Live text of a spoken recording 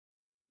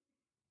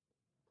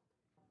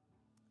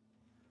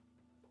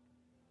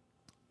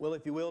Well,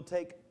 if you will,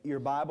 take your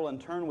Bible and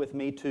turn with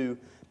me to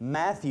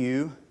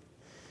Matthew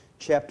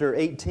chapter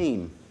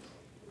 18.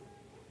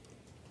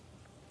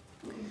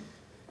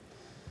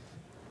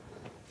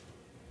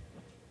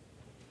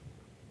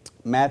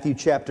 Matthew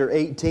chapter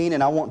 18,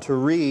 and I want to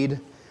read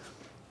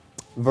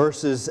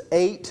verses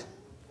 8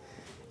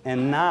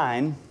 and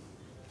 9.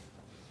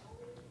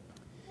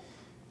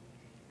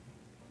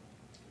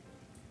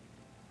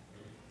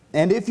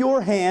 And if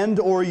your hand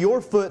or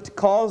your foot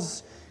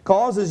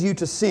causes you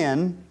to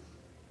sin,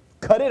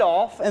 cut it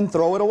off and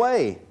throw it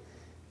away.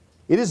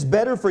 It is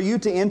better for you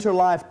to enter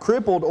life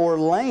crippled or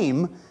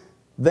lame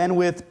than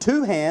with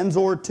 2 hands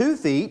or 2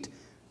 feet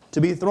to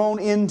be thrown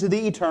into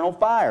the eternal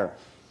fire.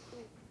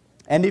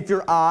 And if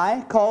your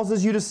eye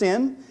causes you to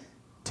sin,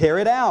 tear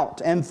it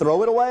out and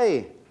throw it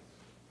away.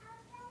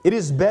 It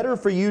is better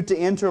for you to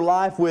enter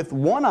life with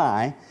 1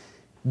 eye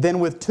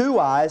than with 2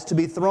 eyes to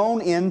be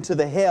thrown into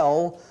the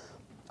hell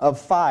of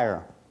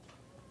fire.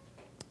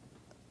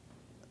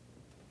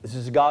 This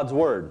is God's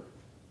Word.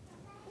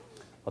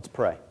 Let's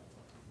pray.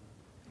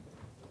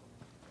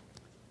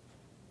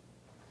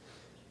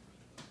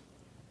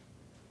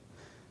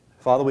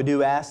 Father, we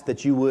do ask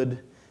that you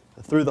would,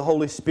 through the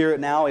Holy Spirit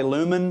now,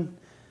 illumine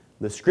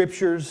the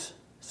Scriptures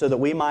so that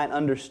we might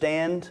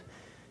understand,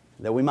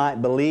 that we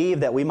might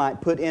believe, that we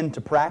might put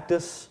into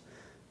practice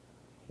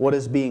what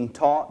is being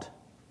taught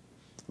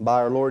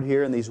by our Lord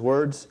here in these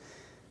words.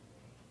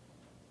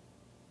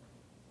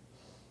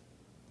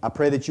 I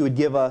pray that you would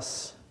give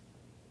us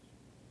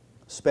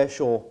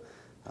special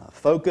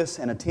focus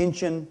and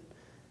attention.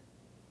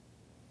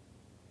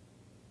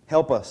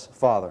 Help us,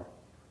 Father.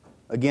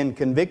 Again,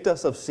 convict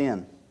us of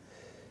sin.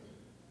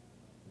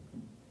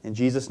 In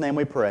Jesus' name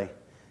we pray.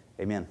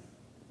 Amen.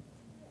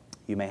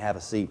 You may have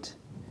a seat.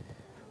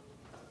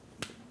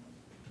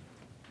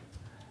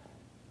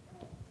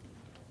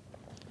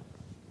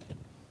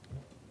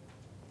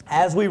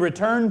 As we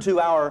return to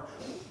our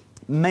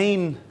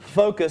main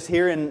focus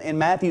here in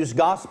Matthew's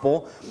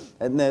Gospel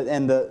and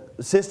the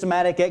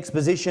systematic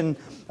exposition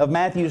of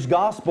Matthew's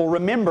Gospel,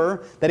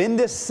 remember that in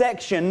this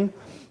section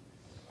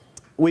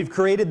we've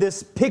created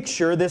this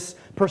picture, this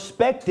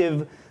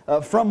perspective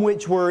from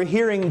which we're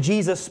hearing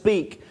Jesus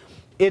speak.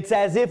 It's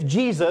as if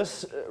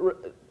Jesus,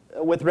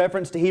 with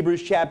reference to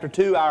Hebrews chapter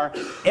 2, our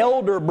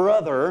elder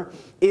brother,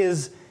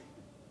 is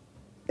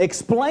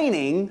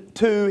explaining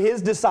to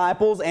His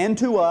disciples and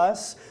to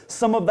us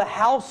some of the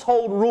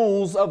household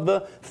rules of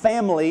the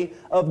family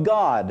of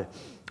God.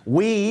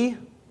 We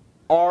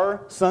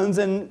are sons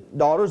and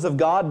daughters of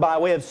God by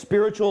way of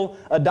spiritual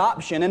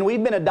adoption, and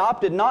we've been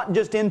adopted not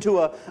just into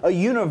a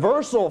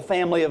universal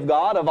family of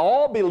God, of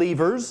all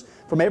believers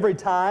from every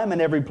time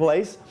and every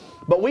place,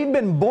 but we've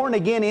been born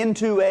again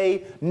into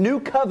a new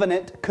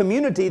covenant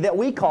community that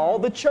we call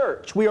the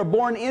church. We are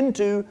born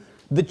into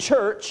the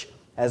church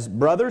as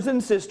brothers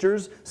and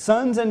sisters,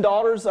 sons and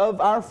daughters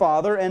of our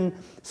Father, and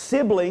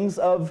siblings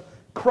of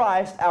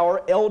Christ,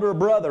 our elder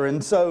brother.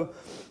 And so,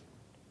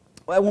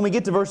 when we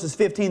get to verses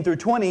 15 through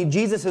 20,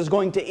 Jesus is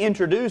going to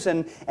introduce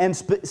and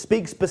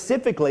speak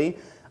specifically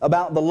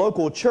about the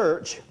local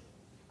church.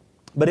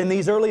 But in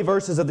these early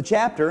verses of the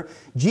chapter,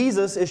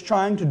 Jesus is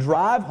trying to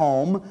drive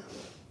home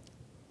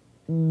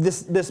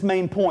this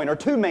main point, or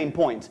 2 main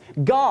points.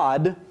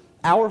 God,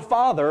 our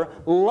Father,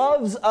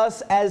 loves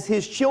us as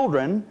His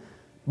children,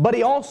 but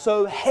He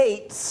also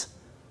hates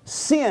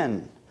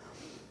sin.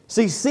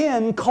 See,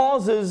 sin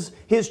causes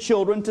His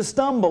children to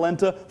stumble and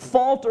to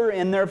falter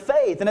in their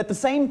faith. And at the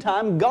same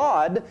time,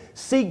 God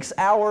seeks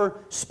our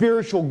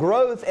spiritual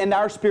growth and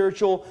our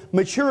spiritual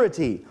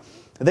maturity.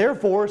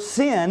 Therefore,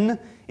 sin,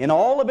 in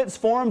all of its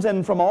forms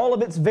and from all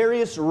of its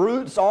various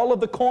roots, all of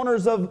the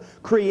corners of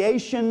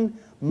creation,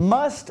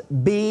 must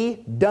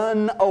be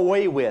done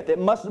away with. It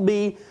must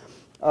be,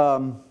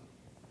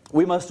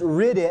 we must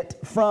rid it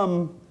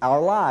from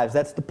our lives.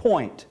 That's the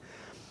point.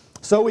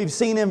 So we've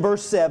seen in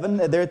verse 7,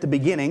 there at the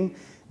beginning,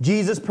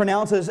 Jesus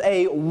pronounces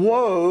a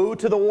woe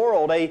to the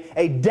world,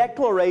 a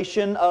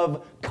declaration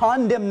of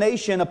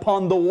condemnation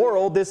upon the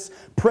world, this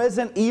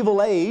present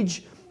evil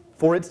age,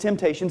 for its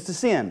temptations to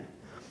sin.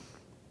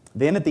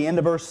 Then at the end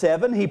of verse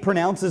 7, He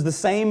pronounces the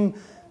same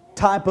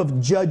type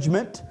of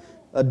judgment,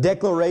 a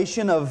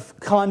declaration of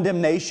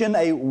condemnation,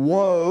 a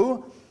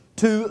woe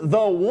to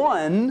the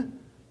one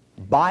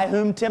by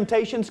whom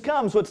temptations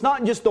come. So it's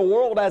not just the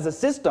world as a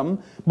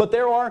system, but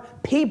there are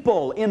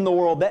people in the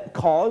world that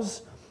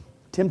cause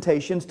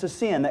temptations to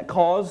sin, that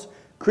cause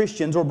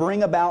Christians or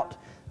bring about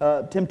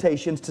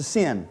temptations to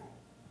sin.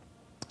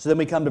 So then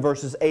we come to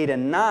verses 8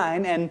 and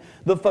 9, and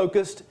the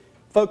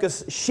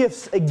focus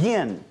shifts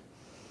again.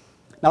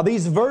 Now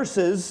these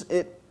verses,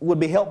 it would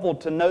be helpful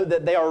to note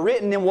that they are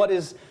written in what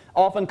is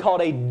often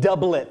called a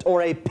doublet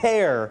or a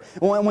pair.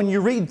 When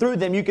you read through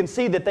them, you can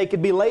see that they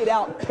could be laid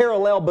out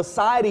parallel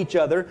beside each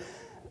other.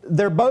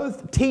 They're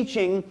both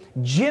teaching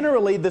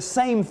generally the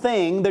same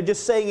thing. They're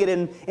just saying it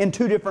in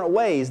 2 different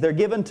ways. They're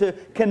given to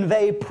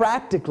convey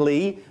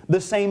practically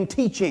the same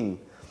teaching.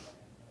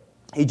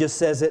 He just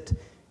says it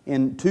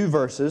in 2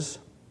 verses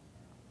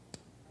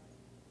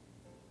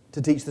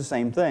to teach the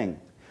same thing.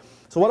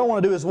 So what I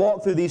want to do is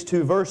walk through these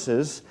two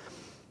verses,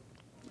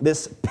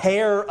 this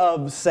pair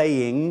of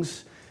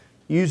sayings,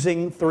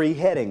 using three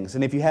headings.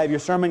 And if you have your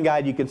sermon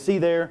guide, you can see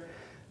there,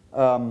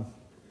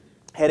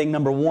 heading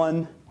number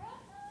 1,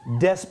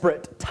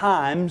 desperate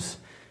times.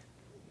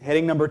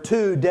 Heading number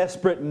 2,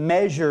 desperate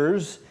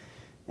measures.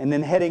 And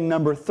then heading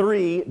number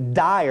 3,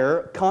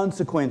 dire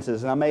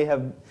consequences. And I may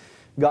have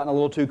gotten a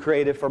little too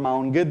creative for my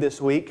own good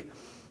this week.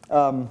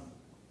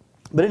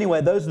 But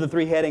anyway, those are the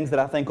three headings that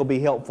I think will be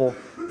helpful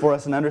for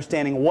us in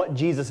understanding what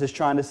Jesus is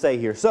trying to say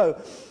here. So,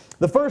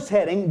 the first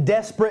heading,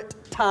 desperate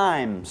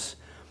times.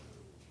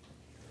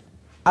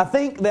 I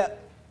think that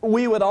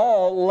we would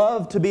all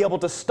love to be able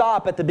to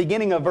stop at the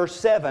beginning of verse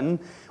 7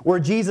 where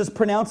Jesus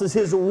pronounces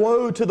His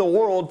woe to the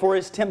world for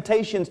its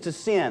temptations to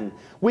sin.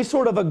 We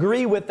sort of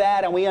agree with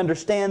that and we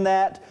understand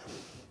that.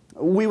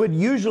 We would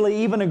usually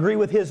even agree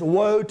with His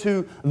woe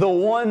to the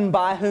one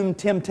by whom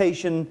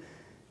temptation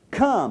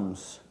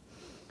comes.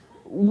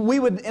 We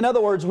would, in other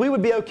words, we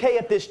would be okay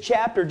if this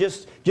chapter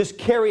just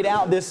carried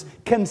out this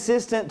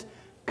consistent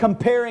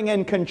comparing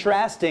and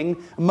contrasting,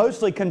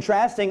 mostly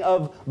contrasting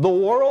of the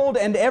world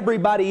and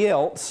everybody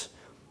else,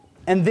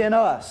 and then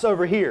us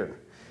over here.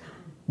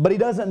 But He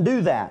doesn't do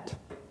that.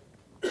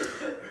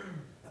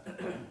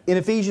 In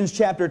Ephesians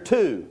chapter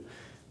 2,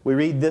 we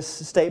read this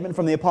statement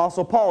from the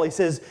Apostle Paul. He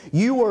says,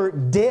 "You were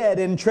dead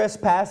in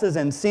trespasses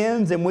and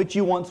sins in which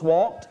you once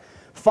walked,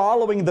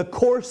 following the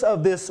course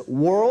of this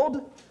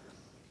world,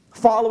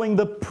 following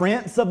the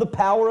prince of the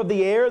power of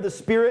the air, the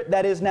spirit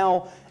that is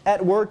now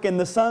at work in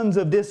the sons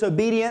of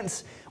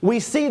disobedience." We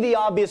see the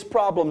obvious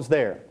problems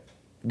there.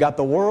 You got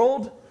the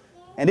world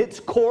and its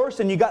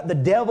course, and you got the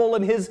devil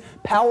and his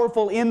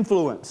powerful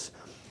influence.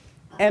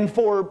 And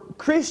for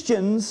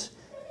Christians,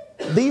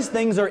 these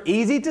things are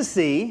easy to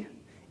see,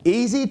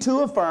 easy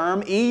to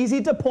affirm,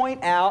 easy to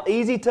point out,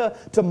 easy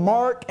to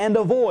mark and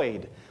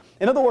avoid.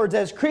 In other words,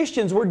 as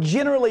Christians, we're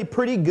generally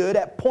pretty good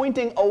at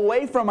pointing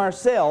away from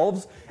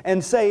ourselves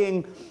and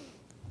saying,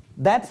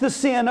 that's the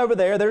sin over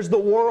there, there's the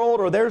world,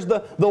 or there's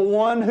the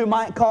one who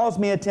might cause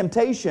me a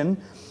temptation.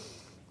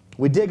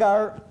 We dig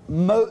our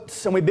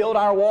moats and we build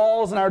our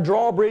walls and our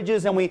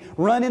drawbridges and we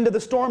run into the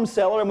storm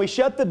cellar and we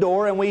shut the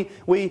door and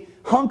we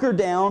hunker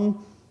down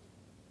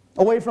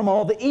away from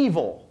all the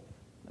evil.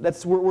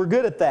 We're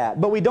good at that.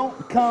 But we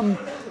don't come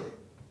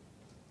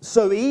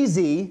so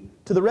easy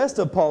to the rest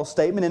of Paul's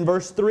statement in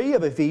verse 3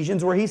 of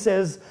Ephesians where he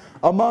says,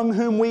 "Among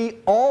whom we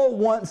all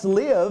once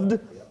lived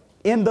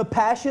in the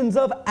passions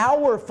of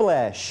our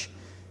flesh,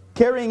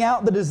 carrying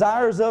out the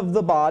desires of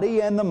the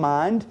body and the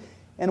mind,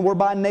 and were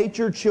by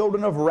nature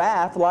children of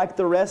wrath like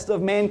the rest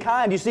of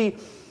mankind." You see,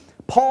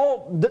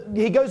 Paul,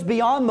 he goes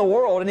beyond the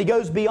world and he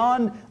goes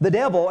beyond the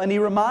devil, and he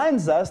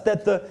reminds us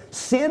that the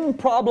sin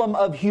problem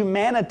of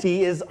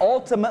humanity is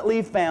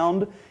ultimately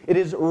found, it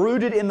is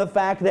rooted in the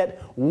fact that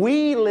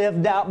we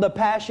lived out the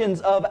passions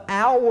of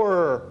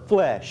our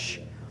flesh.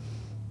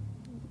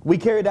 We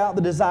carried out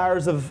the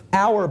desires of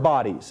our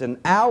bodies and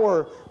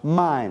our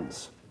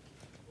minds.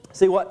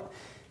 See, what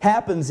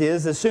happens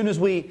is, as soon as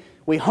we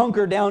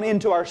hunker down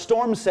into our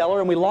storm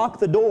cellar and we lock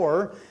the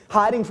door,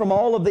 hiding from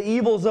all of the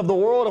evils of the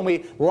world, and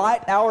we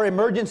light our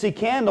emergency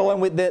candle,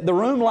 and the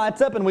room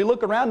lights up, and we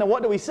look around, and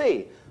what do we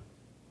see?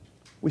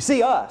 We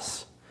see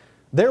us.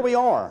 There we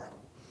are.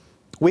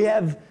 We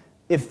have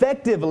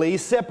effectively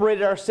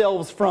separated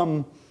ourselves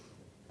from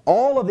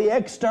all of the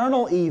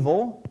external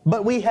evil,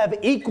 but we have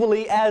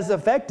equally as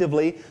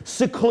effectively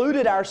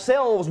secluded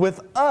ourselves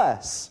with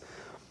us,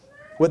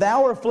 with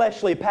our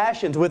fleshly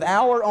passions, with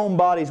our own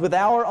bodies, with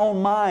our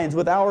own minds,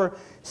 with our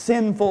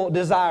sinful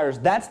desires.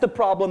 That's the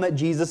problem that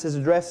Jesus is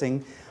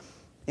addressing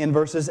in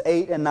verses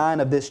 8 and 9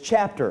 of this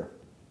chapter.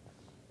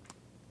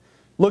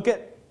 Look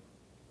at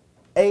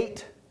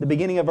 8, the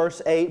beginning of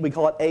verse 8. We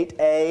call it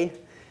 8a,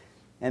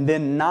 and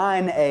then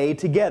 9a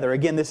together.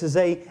 Again, this is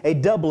a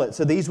doublet,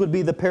 so these would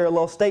be the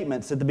parallel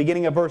statements. At the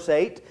beginning of verse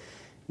 8,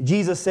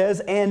 Jesus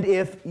says, "And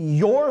if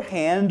your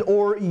hand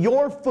or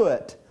your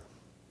foot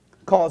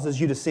causes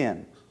you to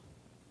sin."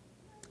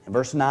 In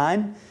verse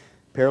 9,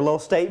 parallel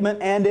statement,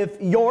 "And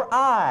if your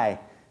eye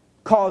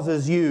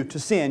causes you to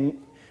sin."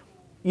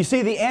 You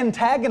see, the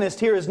antagonist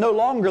here is no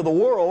longer the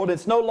world,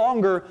 it's no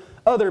longer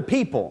other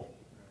people.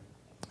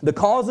 The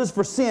causes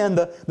for sin,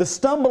 the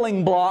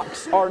stumbling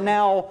blocks are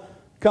now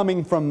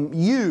coming from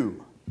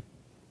you.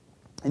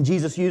 And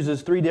Jesus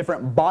uses 3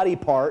 different body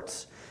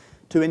parts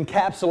to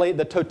encapsulate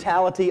the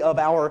totality of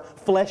our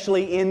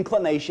fleshly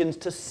inclinations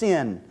to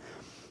sin.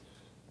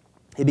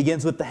 He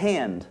begins with the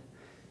hand.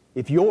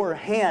 If your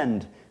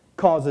hand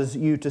causes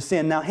you to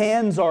sin. Now,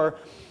 hands are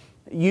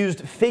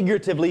used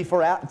figuratively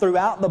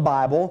throughout the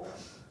Bible.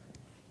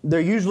 They're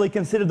usually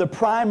considered the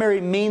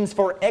primary means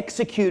for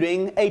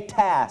executing a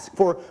task,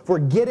 for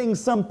getting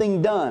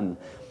something done.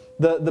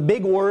 The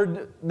big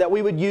word that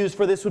we would use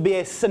for this would be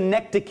a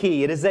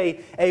synecdoche. It is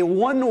a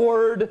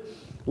one-word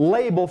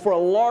label for a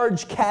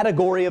large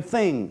category of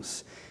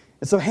things.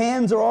 And so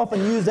hands are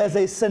often used as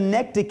a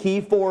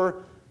synecdoche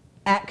for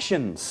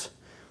actions.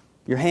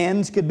 Your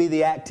hands could be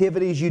the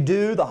activities you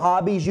do, the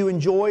hobbies you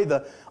enjoy,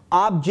 the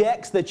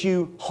objects that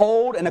you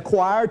hold and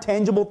acquire,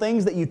 tangible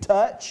things that you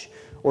touch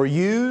or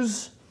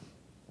use.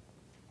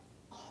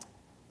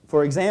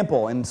 For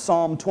example, in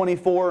Psalm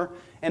 24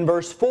 and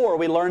verse 4,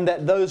 we learn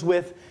that those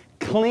with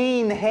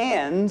clean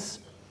hands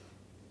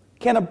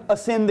can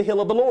ascend the hill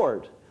of the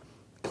Lord.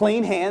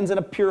 Clean hands and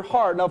a pure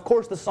heart. Now, of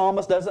course, the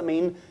psalmist doesn't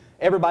mean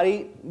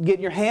everybody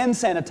getting your hand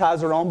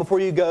sanitizer on before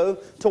you go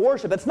to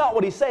worship. That's not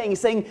what he's saying. He's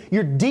saying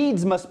your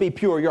deeds must be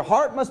pure. Your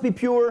heart must be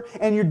pure,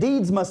 and your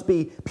deeds must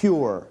be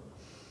pure.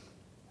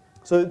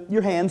 So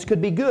your hands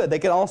could be good. They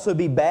could also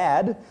be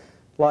bad,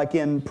 like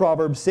in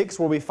Proverbs 6,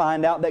 where we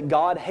find out that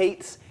God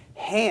hates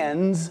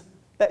hands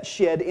that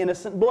shed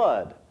innocent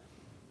blood.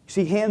 You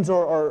see, hands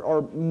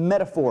are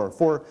metaphor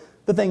for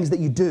the things that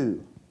you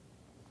do,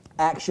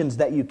 actions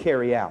that you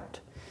carry out.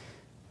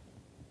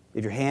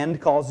 If your hand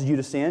causes you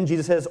to sin,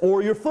 Jesus says,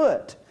 or your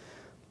foot.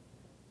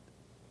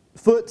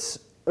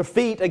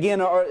 Feet, again,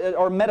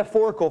 are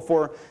metaphorical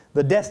for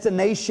the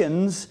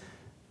destinations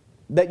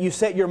that you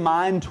set your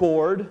mind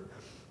toward,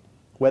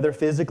 whether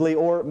physically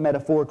or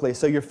metaphorically.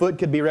 So your foot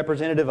could be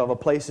representative of a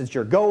place that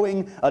you're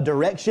going, a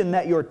direction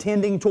that you're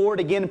tending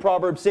toward. Again, in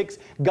Proverbs 6,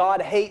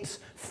 God hates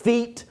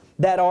feet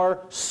that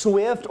are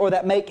swift or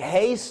that make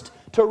haste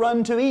to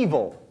run to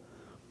evil.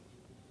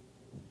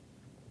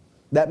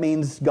 That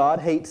means God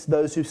hates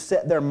those who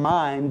set their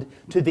mind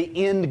to the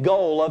end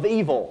goal of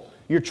evil.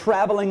 You're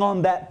traveling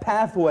on that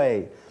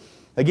pathway.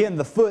 Again,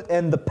 the foot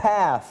and the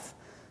path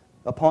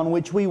upon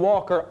which we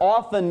walk are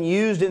often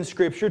used in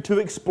Scripture to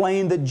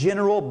explain the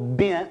general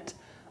bent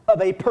of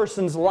a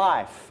person's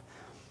life.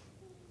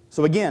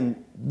 So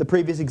again, the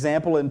previous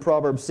example in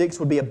Proverbs 6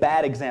 would be a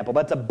bad example.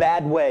 That's a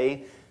bad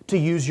way to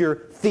use your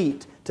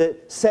feet, to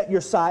set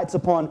your sights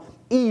upon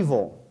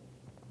evil.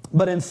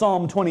 But in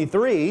Psalm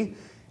 23,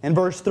 in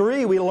verse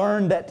 3, we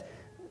learn that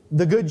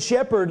the Good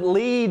Shepherd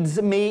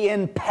leads me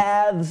in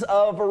paths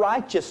of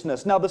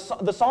righteousness. Now, the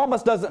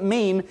psalmist doesn't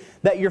mean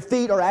that your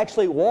feet are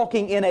actually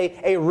walking in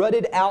a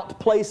rutted out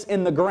place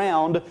in the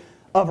ground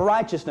of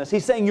righteousness.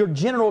 He's saying your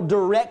general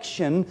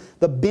direction,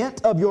 the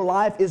bent of your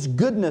life is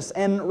goodness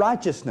and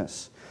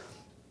righteousness.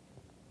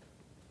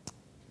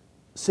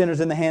 Sinners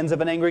in the hands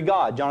of an angry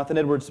God. Jonathan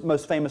Edwards'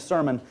 most famous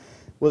sermon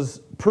was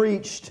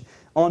preached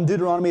on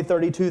Deuteronomy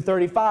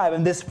 32:35,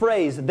 and this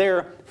phrase,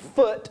 their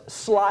foot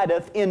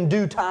slideth in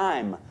due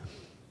time.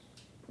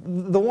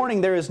 The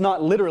warning there is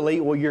not literally,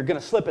 well, you're going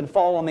to slip and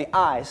fall on the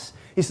ice.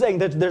 He's saying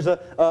that there's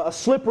a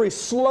slippery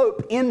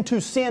slope into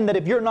sin that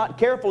if you're not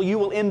careful, you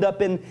will end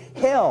up in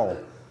hell.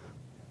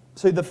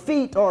 So the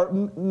feet are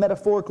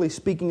metaphorically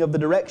speaking of the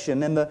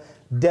direction and the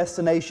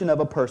destination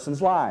of a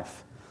person's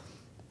life.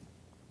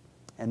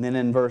 And then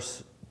in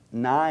verse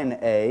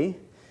 9a,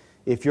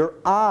 if your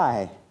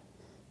eye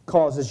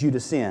causes you to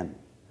sin.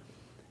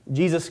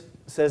 Jesus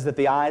says that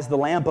the eye is the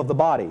lamp of the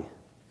body.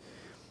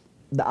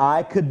 The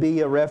eye could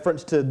be a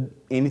reference to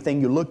anything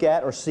you look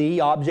at or see,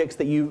 objects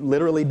that you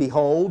literally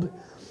behold,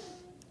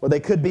 or they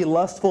could be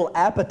lustful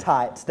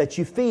appetites that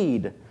you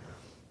feed.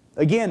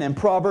 Again, in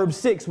Proverbs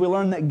 6, we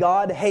learn that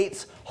God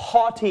hates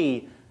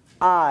haughty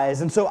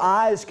eyes, and so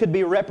eyes could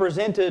be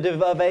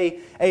representative of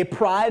a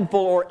prideful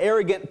or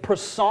arrogant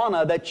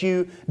persona that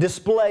you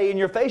display in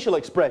your facial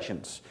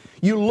expressions.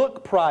 You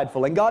look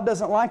prideful, and God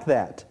doesn't like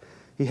that.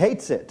 He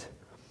hates it.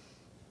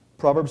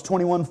 Proverbs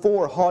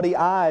 21:4, haughty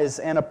eyes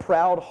and a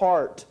proud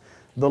heart,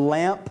 the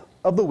lamp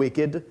of the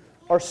wicked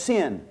are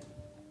sin.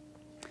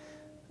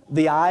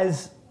 The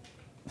eyes,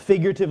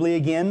 figuratively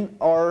again,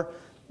 are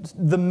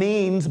the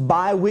means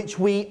by which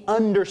we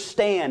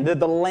understand. They're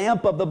the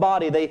lamp of the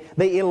body.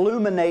 They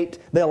illuminate,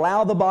 they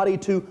allow the body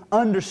to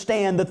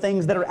understand the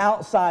things that are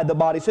outside the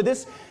body. So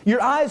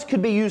your eyes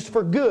could be used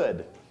for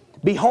good.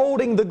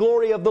 Beholding the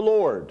glory of the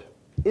Lord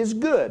is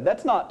good.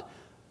 That's not,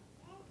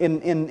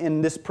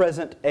 in this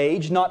present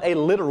age, not a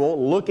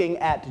literal looking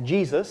at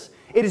Jesus.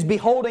 It is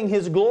beholding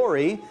His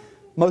glory,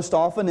 most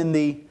often in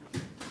the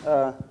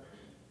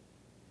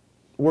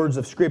words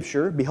of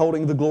Scripture,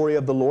 beholding the glory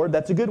of the Lord.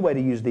 That's a good way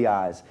to use the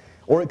eyes.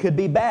 Or it could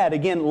be bad,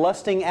 again,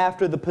 lusting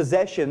after the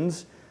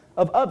possessions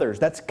of others.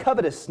 That's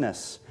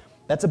covetousness.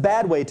 That's a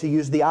bad way to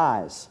use the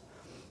eyes.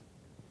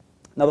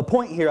 Now the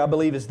point here, I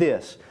believe, is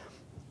this.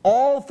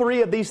 All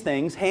three of these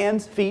things,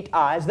 hands, feet,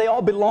 eyes, they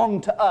all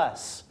belong to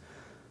us.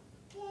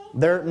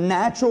 They're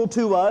natural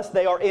to us.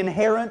 They are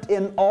inherent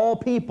in all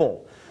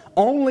people.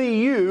 Only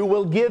you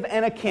will give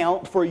an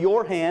account for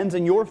your hands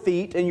and your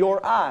feet and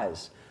your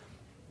eyes.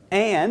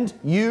 And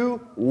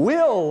you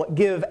will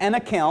give an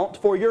account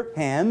for your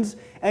hands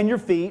and your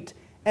feet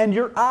and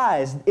your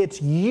eyes.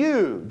 It's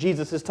you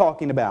Jesus is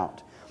talking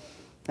about.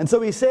 And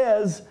so He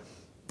says,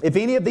 if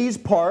any of these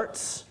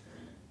parts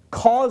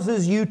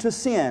causes you to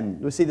sin.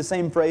 We see the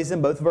same phrase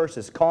in both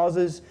verses.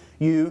 Causes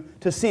you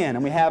to sin.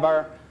 And we have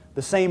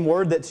the same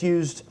word that's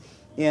used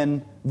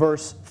in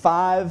verse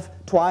 5,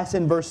 twice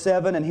in verse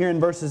 7, and here in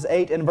verses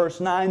 8 and verse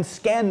 9.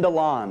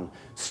 Scandalon,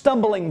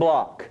 stumbling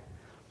block.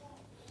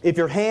 If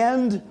your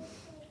hand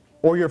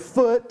or your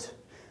foot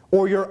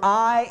or your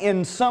eye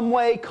in some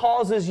way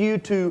causes you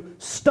to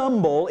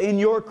stumble in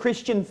your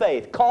Christian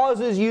faith,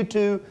 causes you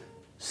to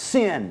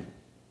sin.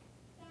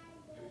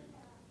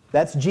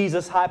 That's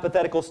Jesus'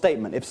 hypothetical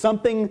statement. If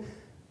something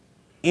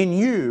in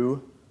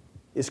you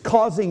is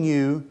causing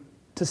you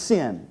to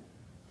sin.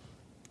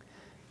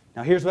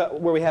 Now here's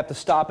where we have to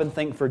stop and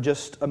think for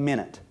just a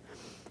minute.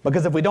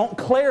 Because if we don't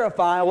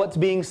clarify what's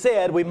being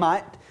said, we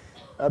might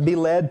be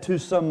led to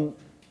some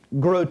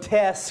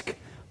grotesque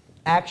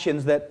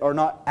actions that are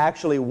not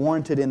actually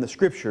warranted in the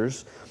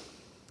Scriptures.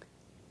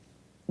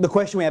 The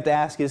question we have to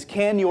ask is,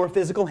 can your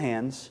physical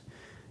hands,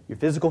 your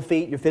physical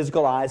feet, your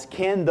physical eyes,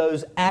 can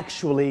those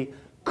actually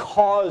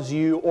cause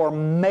you or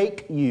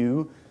make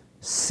you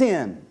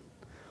sin?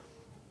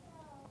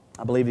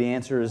 I believe the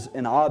answer is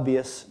an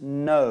obvious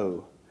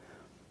no.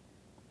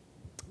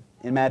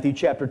 In Matthew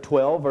chapter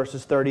 12,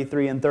 verses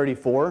 33 and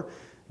 34,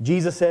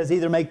 Jesus says,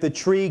 either make the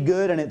tree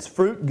good and its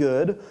fruit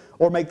good,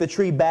 or make the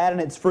tree bad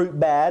and its fruit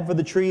bad, for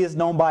the tree is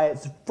known by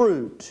its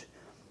fruit.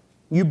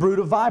 You brood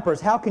of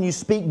vipers, how can you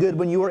speak good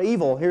when you are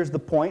evil? Here's the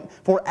point.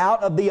 For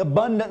out of the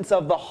abundance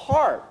of the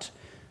heart,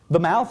 the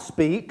mouth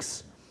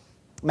speaks.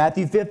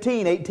 Matthew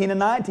 15, 18 and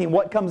 19,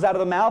 what comes out of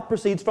the mouth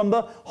proceeds from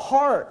the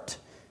heart.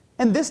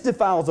 And this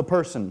defiles a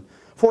person.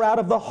 For out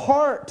of the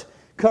heart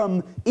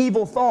come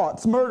evil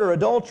thoughts, murder,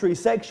 adultery,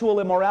 sexual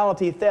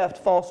immorality, theft,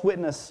 false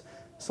witness,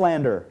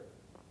 slander.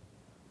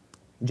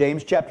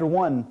 James chapter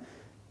 1,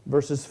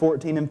 verses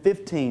 14 and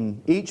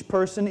 15. Each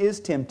person is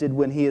tempted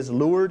when he is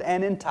lured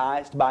and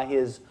enticed by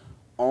his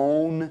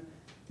own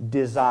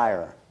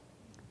desire.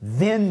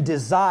 Then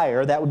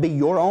desire, that would be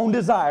your own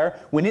desire,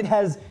 when it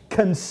has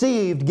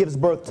conceived, gives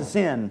birth to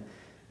sin.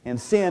 And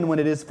sin, when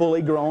it is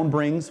fully grown,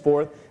 brings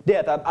forth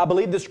death. I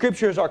believe the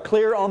Scriptures are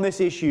clear on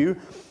this issue.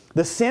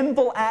 The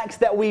sinful acts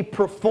that we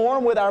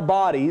perform with our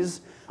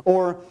bodies,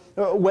 or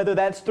whether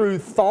that's through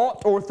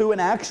thought or through an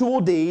actual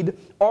deed,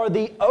 are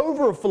the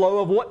overflow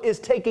of what is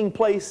taking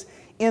place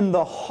in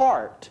the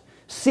heart.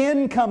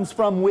 Sin comes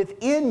from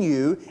within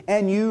you,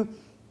 and you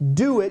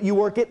do it, you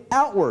work it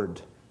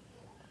outward.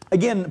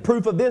 Again,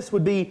 proof of this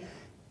would be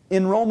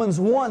in Romans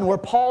 1, where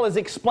Paul is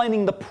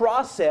explaining the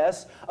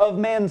process of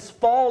man's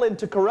fall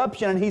into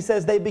corruption, and he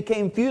says they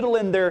became futile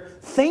in their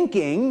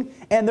thinking,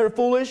 and their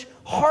foolish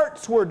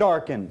hearts were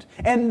darkened.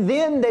 And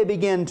then they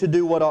began to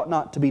do what ought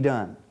not to be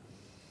done.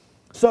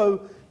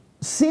 So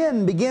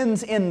sin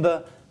begins in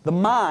the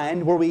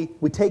mind, where we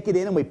take it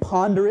in and we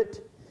ponder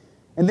it.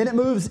 And then it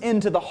moves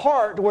into the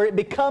heart, where it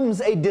becomes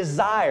a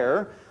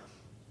desire.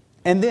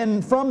 And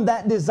then from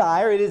that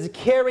desire, it is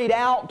carried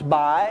out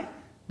by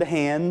the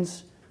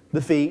hands,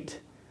 the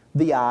feet,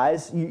 the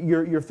eyes,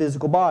 your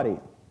physical body.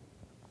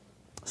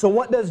 So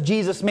what does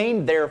Jesus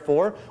mean,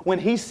 therefore, when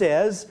He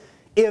says,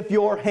 if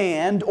your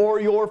hand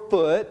or your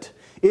foot,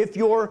 if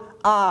your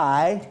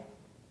eye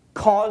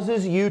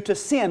causes you to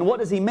sin? What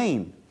does He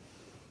mean?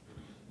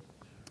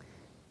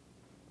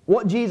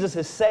 What Jesus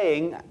is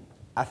saying,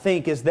 I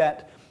think, is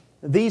that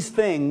these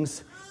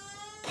things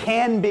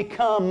can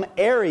become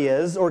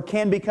areas, or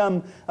can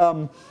become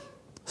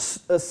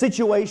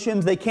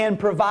situations, they can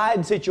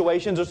provide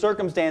situations or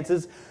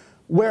circumstances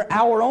where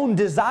our own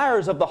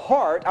desires of the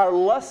heart, our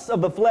lusts of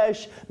the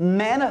flesh,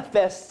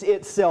 manifests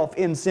itself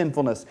in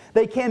sinfulness.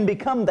 They can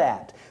become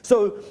that.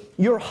 So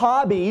your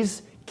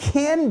hobbies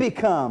can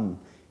become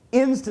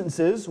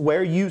instances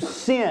where you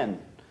sin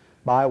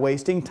by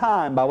wasting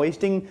time, by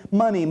wasting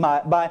money,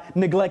 by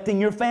neglecting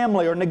your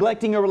family or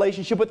neglecting your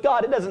relationship with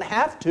God. It doesn't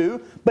have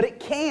to, but it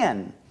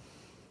can.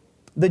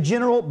 The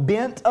general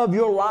bent of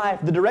your life,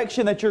 the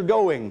direction that you're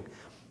going,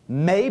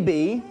 may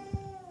be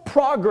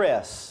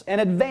progress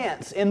and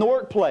advance in the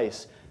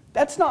workplace.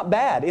 That's not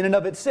bad in and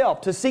of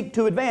itself, to seek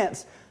to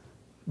advance.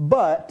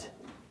 But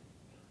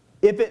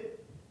if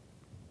it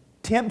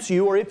tempts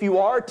you, or if you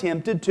are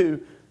tempted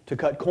to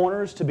cut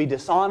corners, to be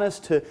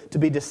dishonest, to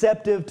be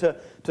deceptive,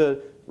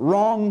 to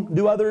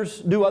do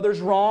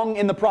others wrong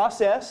in the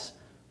process,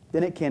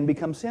 then it can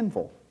become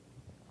sinful.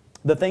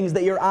 The things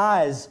that your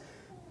eyes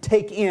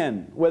take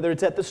in, whether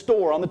it's at the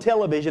store, on the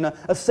television,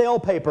 a sale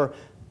paper,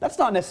 that's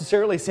not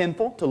necessarily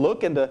sinful to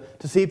look and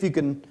to see if you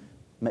can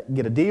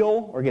get a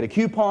deal or get a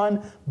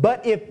coupon.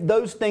 But if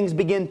those things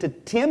begin to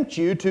tempt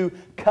you to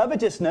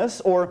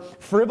covetousness or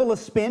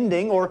frivolous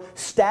spending or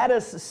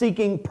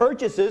status-seeking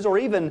purchases or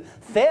even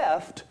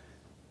theft,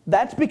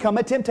 that's become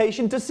a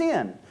temptation to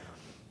sin.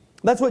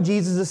 That's what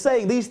Jesus is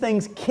saying. These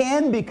things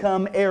can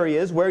become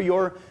areas where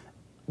your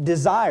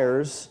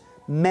desires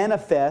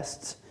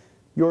manifest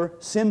your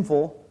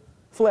sinful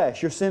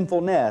flesh, your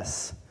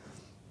sinfulness.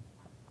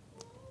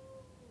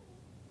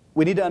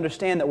 We need to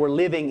understand that we're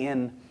living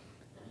in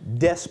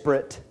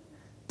desperate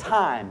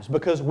times,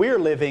 because we're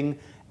living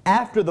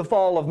after the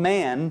fall of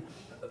man,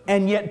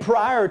 and yet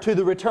prior to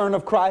the return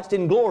of Christ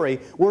in glory.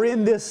 We're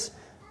in this,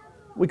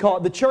 we call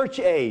it the church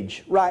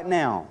age right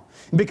now.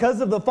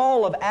 Because of the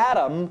fall of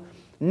Adam,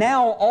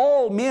 now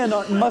all men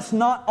must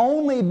not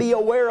only be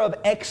aware of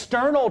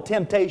external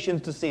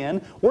temptations to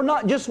sin. We're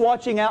not just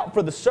watching out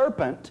for the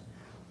serpent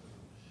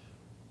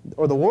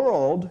or the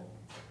world.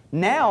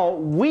 Now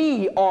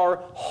we are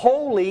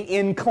wholly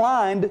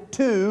inclined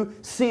to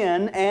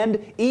sin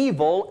and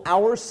evil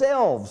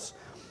ourselves.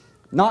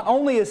 Not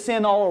only is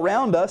sin all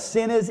around us,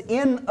 sin is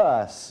in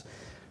us.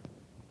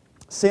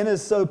 Sin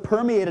has so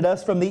permeated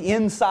us from the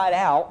inside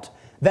out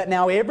that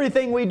now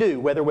everything we do,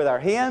 whether with our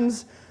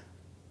hands,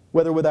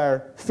 whether with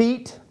our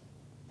feet,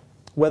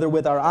 whether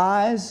with our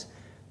eyes,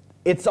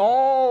 it's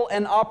all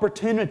an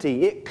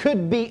opportunity. It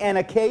could be an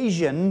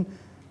occasion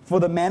for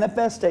the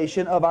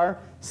manifestation of our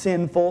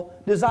sinful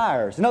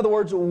desires. In other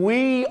words,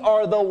 we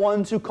are the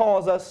ones who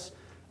cause us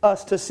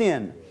to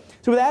sin.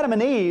 So with Adam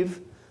and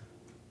Eve,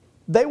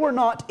 they were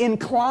not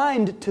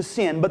inclined to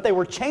sin, but they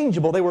were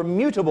changeable, they were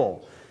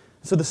mutable.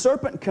 So the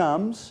serpent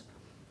comes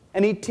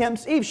and he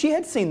tempts Eve. She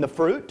had seen the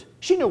fruit.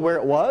 She knew where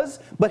it was,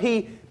 but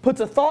he puts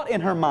a thought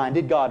in her mind.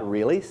 Did God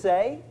really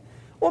say?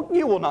 Well,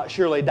 you will not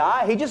surely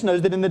die. He just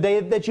knows that in the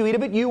day that you eat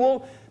of it, you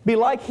will be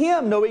like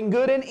Him, knowing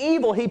good and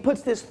evil. He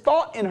puts this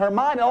thought in her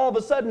mind, and all of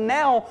a sudden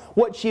now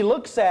what she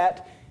looks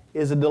at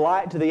is a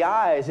delight to the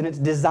eyes, and it's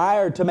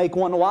desired to make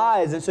one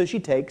wise. And so she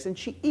takes and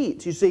she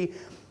eats. You see,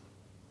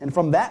 and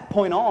from that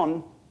point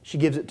on, she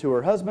gives it to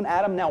her husband,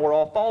 Adam. Now we're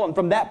all fallen.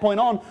 From that point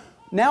on,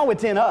 now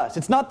it's in us.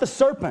 It's not the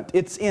serpent.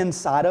 It's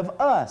inside of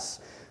us.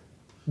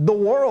 The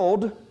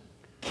world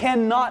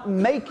cannot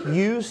make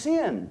you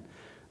sin.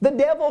 The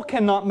devil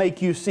cannot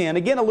make you sin.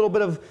 Again, a little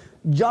bit of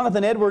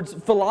Jonathan Edwards'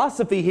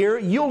 philosophy here.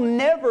 You'll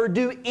never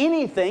do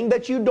anything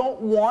that you don't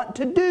want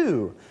to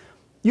do.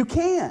 You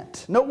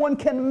can't. No one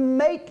can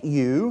make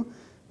you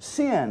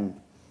sin.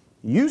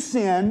 You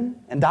sin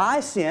and I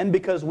sin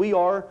because we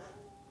are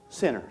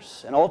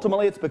sinners. And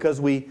ultimately it's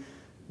because we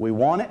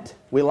want it,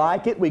 we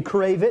like it, we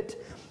crave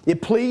it. It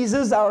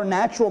pleases our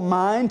natural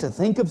mind to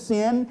think of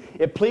sin.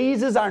 It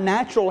pleases our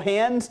natural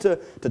hands to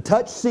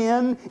touch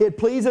sin. It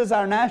pleases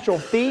our natural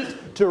feet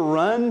to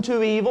run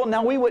to evil.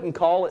 Now, we wouldn't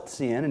call it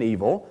sin and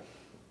evil.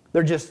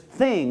 They're just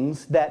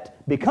things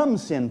that become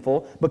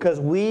sinful because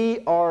we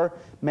are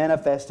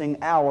manifesting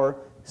our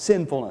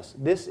sinfulness.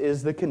 This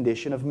is the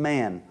condition of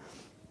man.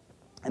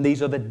 And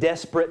these are the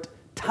desperate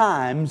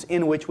times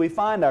in which we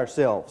find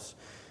ourselves.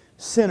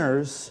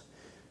 Sinners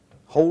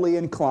wholly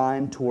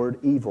inclined toward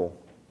evil.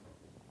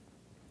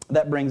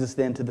 That brings us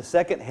then to the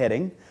second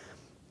heading,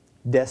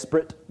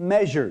 desperate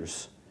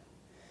measures.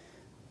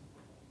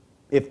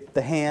 If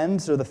the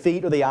hands or the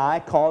feet or the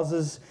eye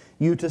causes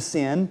you to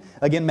sin,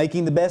 again,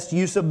 making the best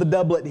use of the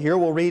doublet here,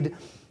 we'll read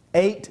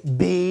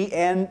 8b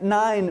and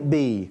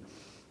 9b.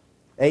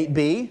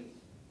 8b,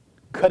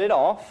 cut it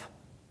off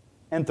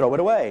and throw it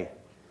away.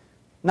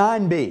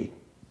 9b,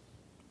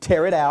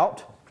 tear it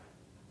out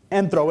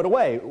and throw it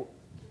away.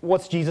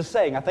 What's Jesus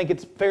saying? I think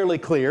it's fairly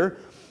clear.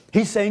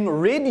 He's saying,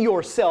 rid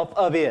yourself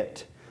of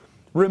it.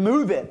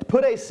 Remove it.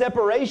 Put a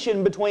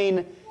separation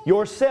between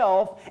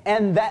yourself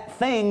and that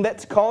thing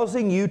that's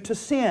causing you to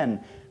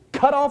sin.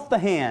 Cut off the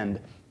hand.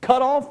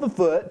 Cut off the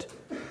foot.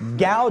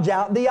 Gouge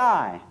out the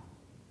eye.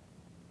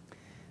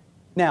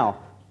 Now,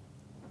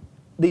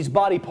 these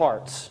body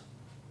parts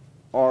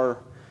are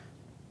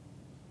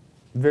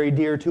very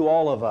dear to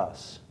all of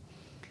us.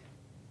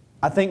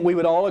 I think we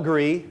would all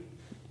agree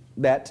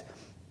that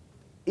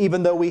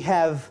even though we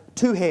have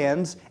 2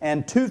 hands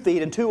and 2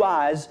 feet and 2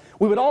 eyes,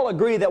 we would all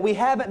agree that we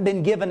haven't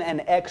been given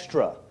an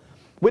extra.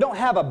 We don't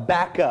have a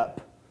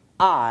backup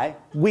eye.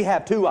 We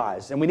have 2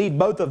 eyes, and we need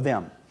both of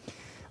them.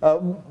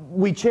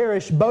 We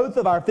cherish both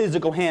of our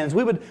physical hands.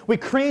 We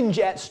cringe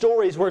at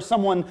stories where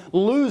someone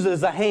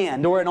loses a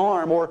hand or an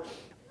arm, or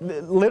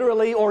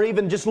literally, or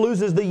even just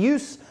loses the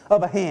use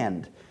of a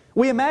hand.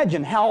 We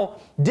imagine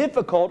how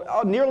difficult,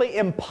 nearly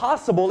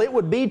impossible it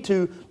would be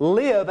to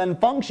live and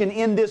function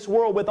in this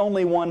world with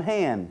only one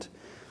hand.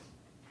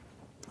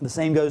 The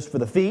same goes for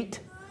the feet.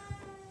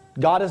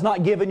 God has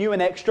not given you an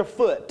extra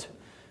foot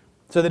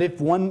so that if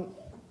one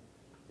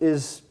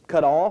is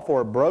cut off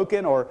or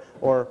broken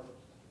or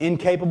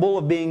incapable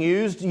of being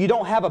used, you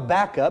don't have a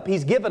backup.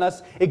 He's given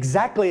us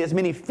exactly as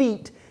many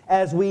feet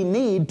as we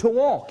need to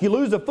walk. You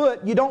lose a foot,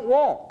 you don't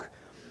walk.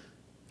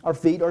 Our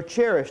feet are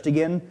cherished.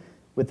 Again,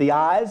 with the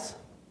eyes,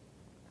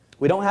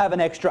 we don't have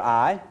an extra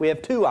eye. We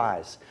have 2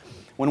 eyes.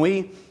 When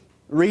we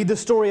read the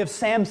story of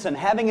Samson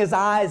having his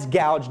eyes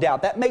gouged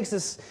out, that makes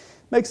us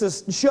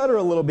shudder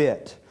a little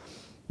bit.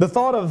 The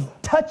thought of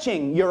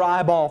touching your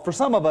eyeball for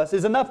some of us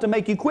is enough to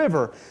make you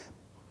quiver.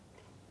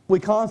 We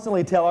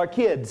constantly tell our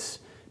kids,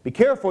 be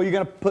careful, you're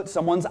going to put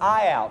someone's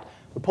eye out.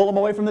 We pull them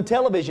away from the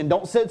television.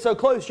 Don't sit so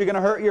close, you're going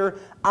to hurt your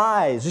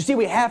eyes. You see,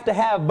 we have to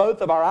have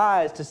both of our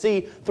eyes to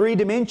see 3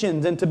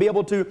 dimensions and to be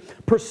able to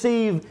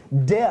perceive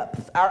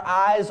depth. Our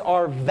eyes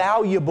are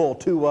valuable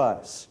to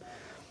us.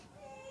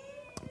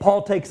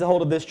 Paul takes a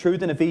hold of this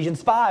truth in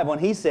Ephesians 5 when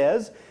he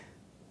says,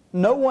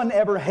 no one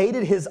ever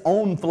hated his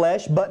own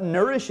flesh, but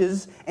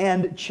nourishes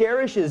and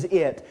cherishes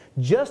it,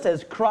 just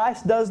as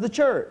Christ does the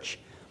church.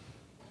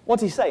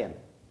 What's he saying?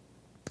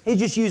 He's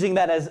just using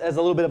that as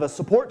a little bit of a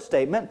support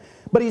statement,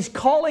 but he's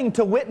calling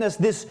to witness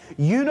this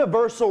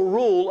universal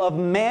rule of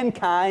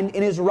mankind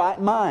in his right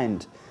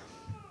mind.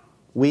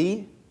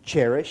 We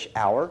cherish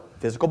our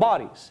physical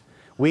bodies.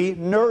 We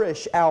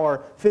nourish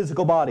our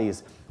physical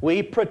bodies.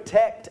 We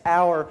protect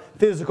our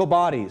physical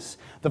bodies.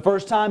 The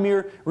first time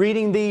you're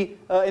reading the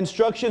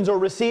instructions or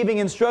receiving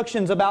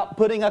instructions about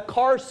putting a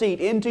car seat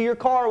into your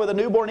car with a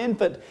newborn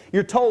infant,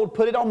 you're told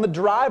put it on the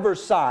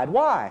driver's side.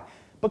 Why?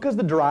 Because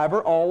the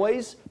driver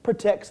always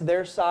protects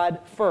their side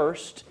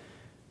first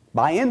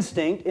by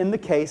instinct in the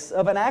case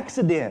of an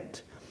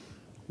accident.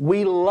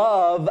 We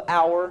love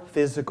our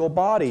physical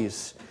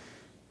bodies.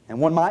 And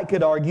one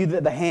could argue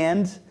that the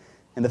hand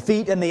and the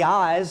feet and the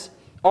eyes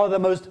are the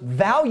most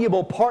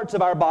valuable parts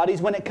of our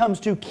bodies when it comes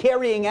to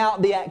carrying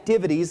out the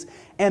activities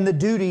and the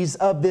duties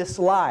of this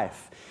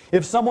life.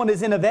 If someone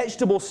is in a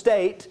vegetable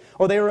state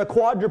or they are a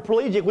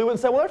quadriplegic, we wouldn't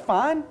say, well, they're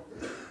fine.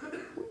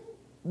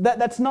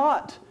 That's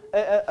not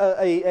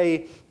what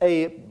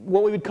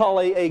we would call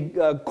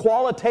a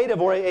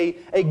qualitative or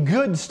a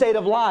good state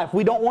of life.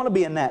 We don't want to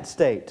be in that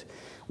state.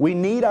 We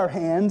need our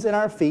hands and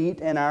our feet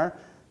and our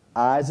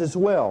eyes as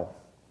well.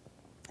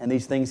 And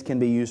these things can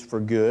be used for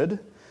good,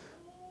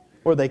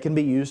 or they can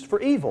be used for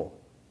evil.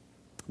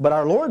 But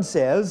our Lord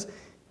says,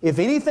 if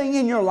anything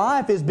in your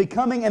life is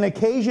becoming an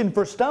occasion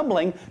for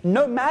stumbling,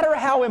 no matter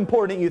how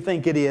important you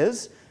think it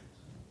is,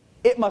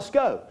 it must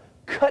go.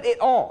 Cut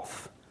it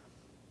off.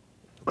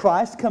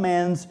 Christ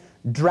commands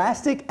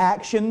drastic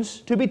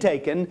actions to be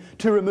taken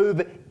to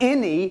remove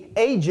any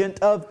agent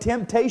of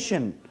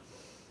temptation.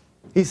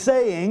 He's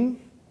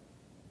saying,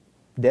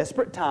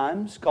 desperate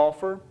times call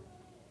for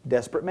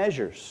desperate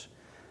measures.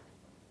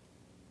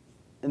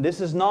 And this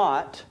is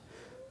not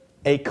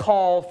a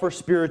call for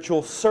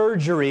spiritual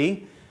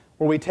surgery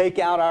where we take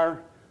out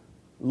our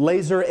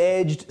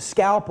laser-edged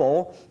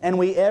scalpel and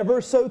we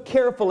ever so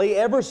carefully,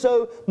 ever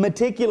so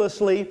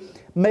meticulously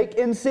make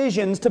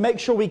incisions to make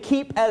sure we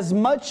keep as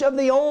much of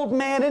the old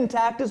man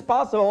intact as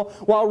possible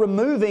while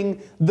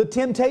removing the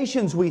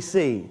temptations we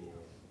see.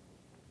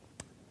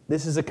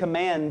 This is a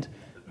command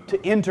to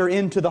enter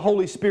into the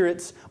Holy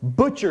Spirit's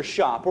butcher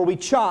shop where we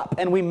chop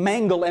and we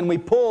mangle and we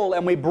pull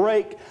and we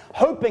break,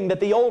 hoping that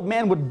the old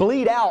man would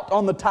bleed out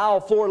on the tile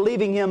floor,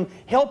 leaving him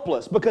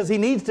helpless because he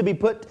needs to be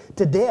put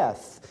to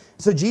death.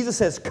 So Jesus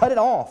says, cut it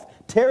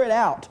off, tear it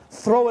out,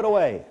 throw it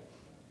away.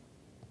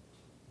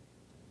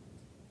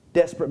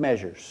 Desperate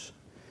measures.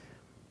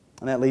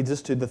 And that leads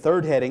us to the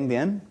third heading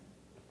then,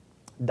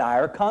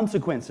 dire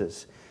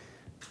consequences.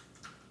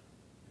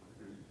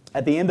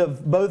 At the end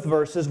of both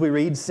verses we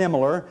read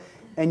similar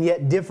and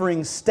yet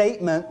differing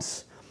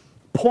statements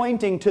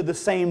pointing to the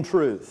same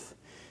truth.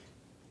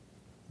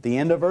 At the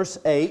end of verse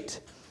 8,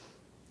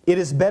 it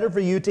is better for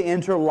you to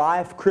enter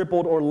life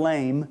crippled or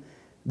lame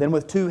than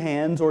with 2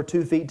 hands or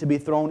 2 feet to be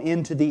thrown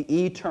into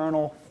the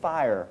eternal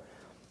fire.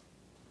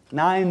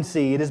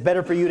 9c, it is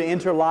better for you to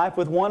enter life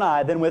with 1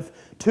 eye than with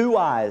 2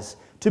 eyes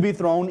to be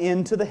thrown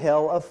into the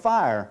hell of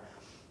fire.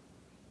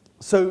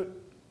 So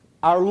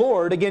our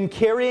Lord, again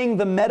carrying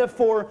the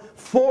metaphor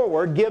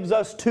forward, gives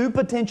us 2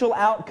 potential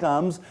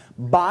outcomes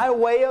by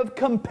way of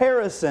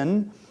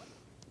comparison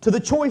to the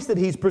choice that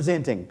He's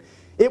presenting.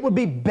 It would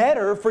be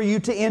better for you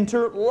to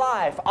enter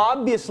life.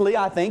 Obviously,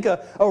 I think,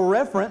 a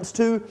reference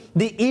to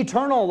the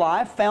eternal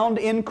life found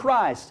in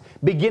Christ,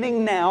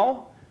 beginning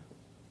now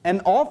and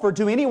offered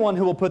to anyone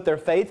who will put their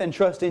faith and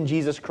trust in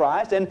Jesus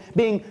Christ, and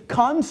being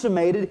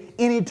consummated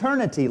in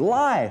eternity,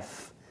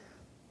 life.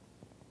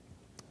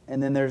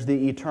 And then there's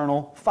the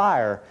eternal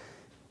fire,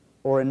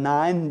 or in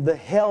 9, the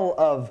hell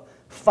of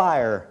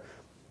fire.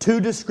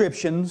 2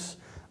 descriptions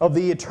of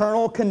the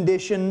eternal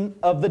condition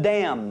of the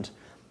damned.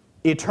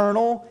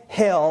 Eternal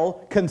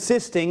hell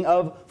consisting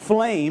of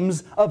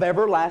flames of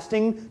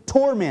everlasting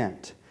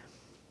torment.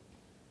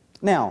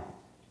 Now,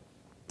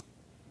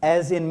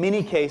 as in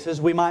many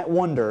cases, we might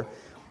wonder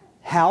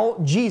how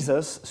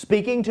Jesus,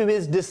 speaking to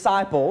His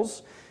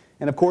disciples,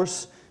 and of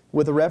course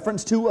with a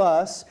reference to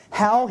us,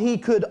 how He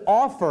could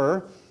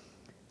offer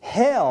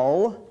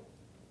hell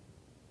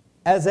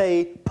as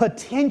a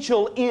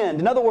potential end.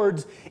 In other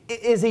words,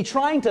 is He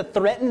trying to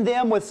threaten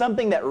them with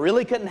something that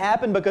really couldn't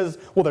happen because,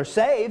 well, they're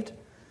saved?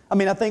 I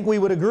mean, I think we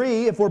would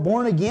agree, if we're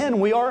born again,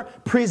 we are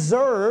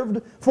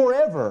preserved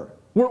forever.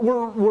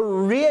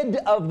 We're rid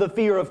of the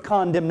fear of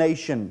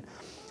condemnation.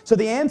 So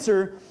the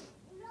answer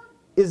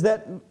is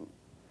that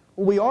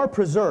we are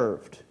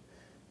preserved.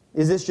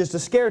 Is this just a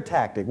scare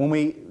tactic?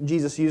 When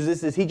Jesus uses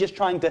this, is He just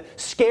trying to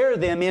scare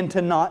them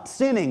into not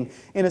sinning?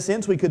 In a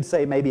sense, we could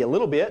say maybe a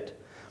little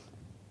bit.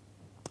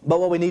 But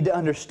what we need to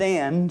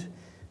understand,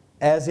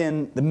 as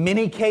in the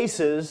many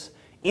cases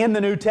in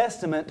the New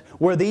Testament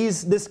where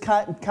this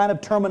kind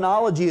of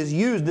terminology is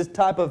used, this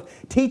type of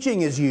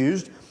teaching is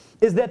used,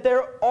 is that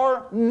there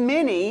are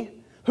many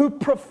who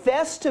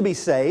profess to be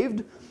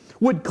saved,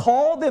 would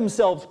call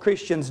themselves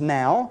Christians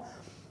now,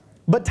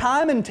 but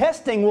time and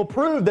testing will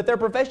prove that their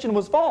profession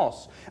was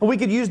false. And we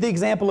could use the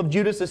example of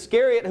Judas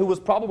Iscariot, who was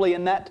probably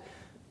in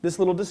this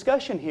little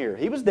discussion here.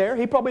 He was there.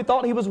 He probably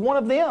thought he was one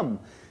of them.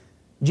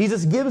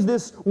 Jesus gives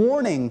this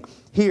warning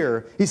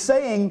here. He's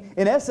saying,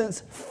 in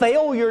essence,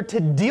 failure to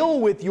deal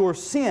with your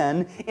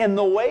sin in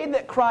the way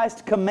that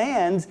Christ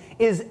commands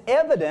is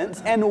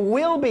evidence and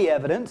will be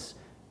evidence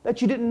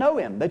that you didn't know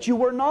Him, that you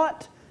were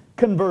not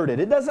converted.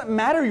 It doesn't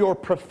matter your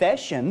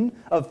profession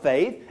of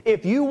faith.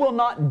 If you will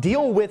not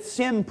deal with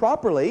sin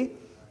properly,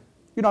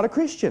 you're not a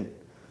Christian.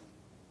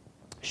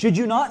 Should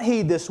you not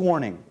heed this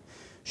warning?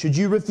 Should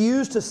you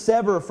refuse to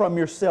sever from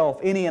yourself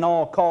any and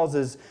all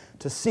causes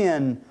to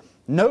sin,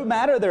 no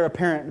matter their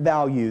apparent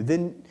value,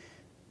 then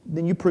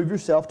you prove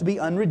yourself to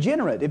be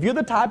unregenerate. If you're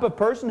the type of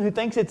person who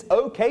thinks it's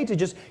okay to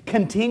just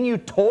continue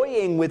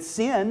toying with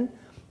sin,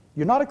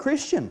 you're not a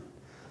Christian.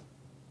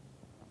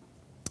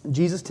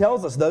 Jesus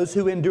tells us those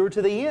who endure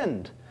to the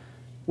end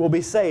will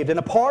be saved. And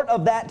a part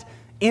of that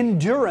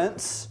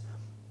endurance,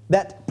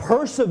 that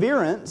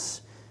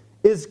perseverance,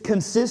 is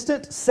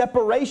consistent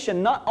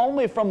separation not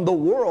only from the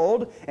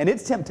world and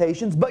its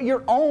temptations, but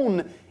your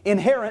own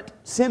inherent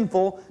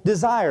sinful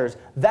desires.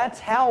 That's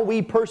how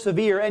we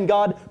persevere, and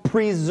God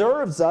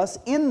preserves us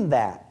in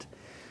that.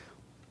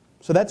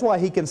 So that's why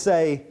He can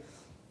say,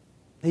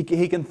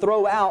 He can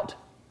throw out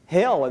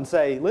hell and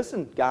say,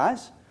 listen,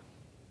 guys,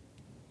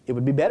 it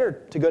would be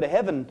better to go to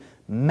heaven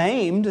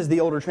maimed, as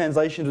the older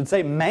translations would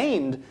say,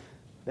 maimed,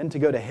 than to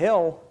go to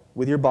hell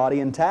with your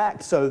body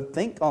intact. So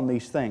think on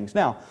these things.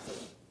 Now,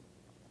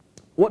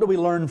 what do we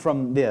learn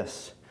from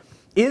this?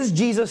 Is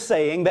Jesus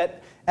saying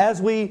that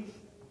as we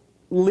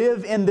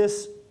live in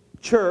this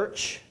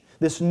church,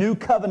 this new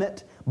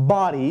covenant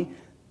body,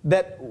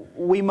 that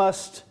we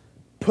must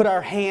put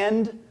our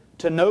hand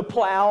to no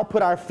plow,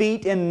 put our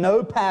feet in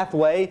no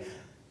pathway,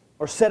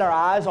 or set our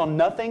eyes on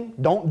nothing?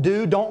 Don't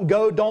do, don't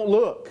go, don't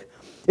look.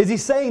 Is He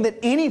saying that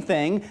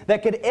anything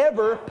that could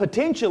ever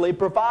potentially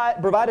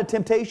provide a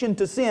temptation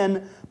to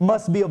sin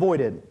must be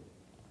avoided?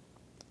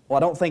 Well,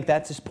 I don't think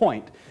that's His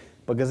point.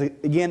 Because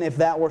again, if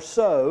that were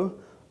so,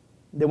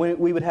 then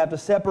we would have to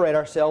separate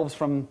ourselves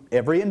from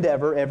every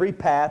endeavor, every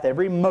path,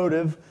 every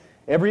motive,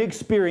 every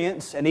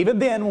experience. And even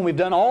then, when we've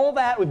done all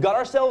that, we've got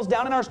ourselves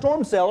down in our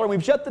storm cellar, and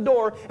we've shut the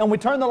door, and we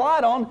turn the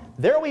light on,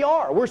 there we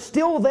are. We're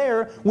still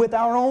there with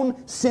our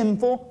own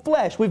sinful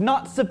flesh. We've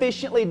not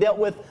sufficiently dealt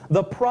with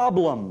the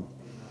problem.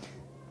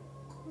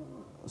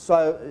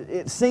 So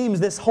it seems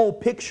this whole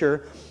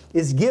picture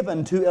is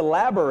given to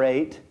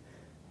elaborate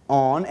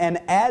on and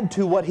add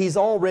to what He's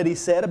already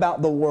said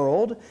about the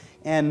world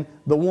and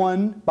the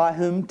one by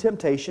whom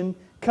temptation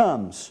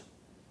comes.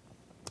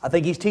 I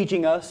think He's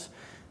teaching us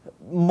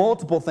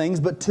multiple things,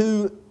 but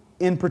two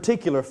in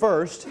particular.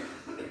 First,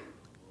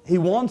 He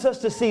wants us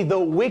to see the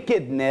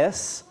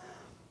wickedness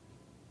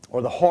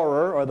or the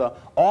horror or the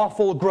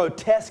awful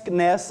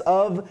grotesqueness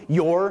of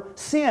your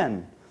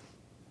sin.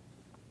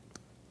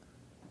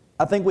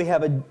 I think we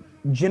have a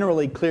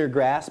generally clear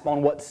grasp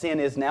on what sin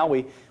is now.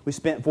 We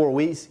spent 4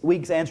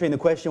 weeks answering the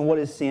question, what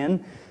is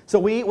sin? So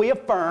we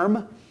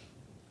affirm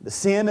the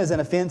sin is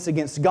an offense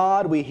against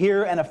God. We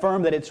hear and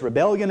affirm that it's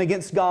rebellion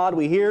against God.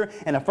 We hear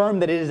and affirm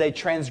that it is a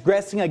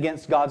transgressing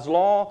against God's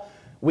law.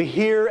 We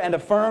hear and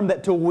affirm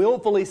that to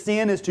willfully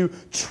sin is to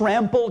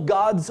trample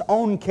God's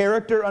own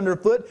character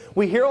underfoot.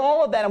 We hear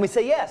all of that and we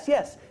say,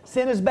 yes,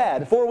 sin is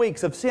bad. 4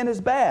 weeks of sin is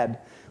bad.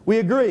 We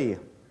agree.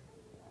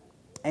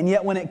 And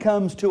yet when it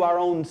comes to our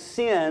own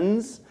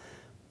sins,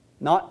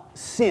 not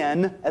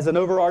sin as an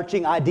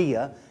overarching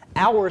idea,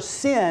 our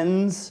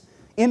sins,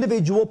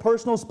 individual,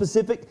 personal,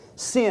 specific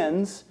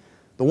sins,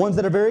 the ones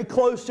that are very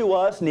close to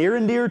us, near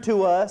and dear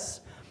to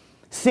us,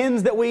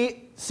 sins that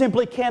we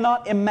simply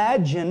cannot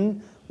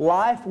imagine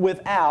life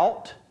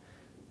without,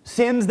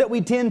 sins that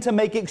we tend to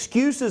make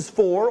excuses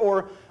for,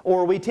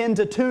 or we tend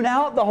to tune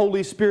out the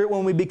Holy Spirit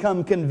when we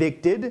become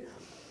convicted.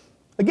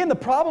 Again, the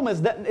problem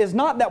is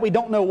not that we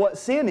don't know what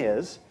sin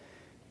is,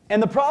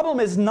 and the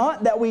problem is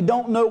not that we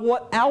don't know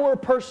what our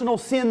personal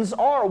sins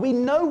are. We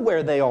know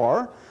where they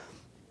are.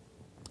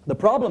 The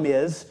problem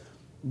is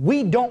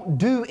we don't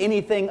do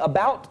anything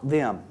about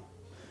them.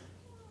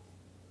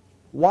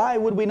 Why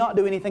would we not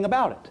do anything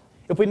about it?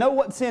 If we know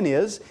what sin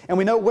is, and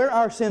we know where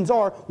our sins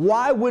are,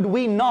 why would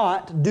we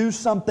not do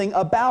something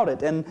about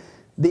it? And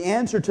the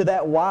answer to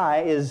that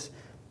why is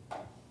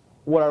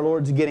what our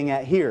Lord's getting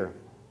at here.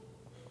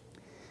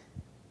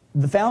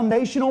 The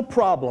foundational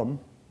problem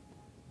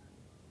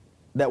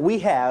that we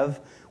have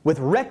with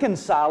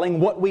reconciling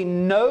what we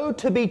know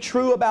to be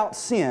true about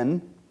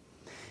sin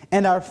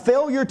and our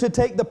failure to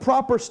take the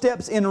proper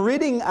steps in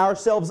ridding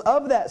ourselves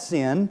of that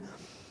sin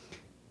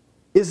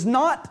is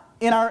not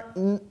in our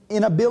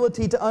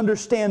inability to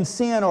understand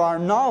sin or our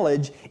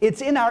knowledge.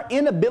 It's in our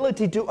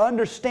inability to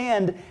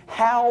understand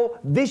how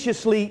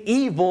viciously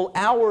evil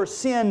our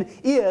sin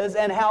is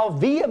and how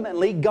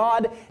vehemently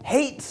God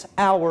hates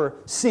our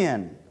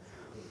sin.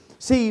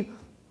 See,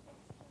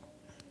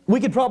 we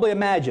could probably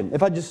imagine,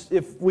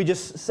 if we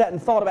just sat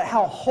and thought about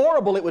how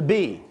horrible it would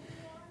be.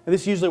 And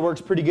this usually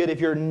works pretty good if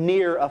you're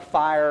near a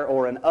fire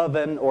or an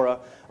oven or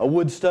a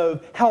wood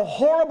stove. How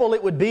horrible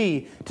it would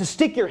be to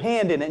stick your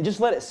hand in it and just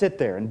let it sit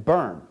there and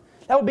burn.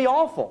 That would be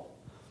awful.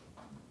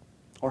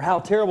 Or how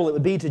terrible it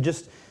would be to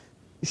just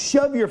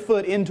shove your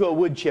foot into a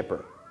wood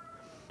chipper.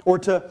 Or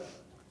to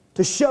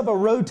shove a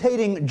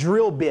rotating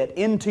drill bit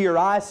into your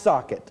eye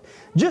socket.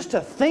 Just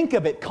to think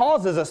of it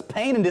causes us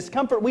pain and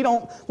discomfort. We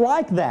don't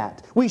like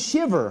that. We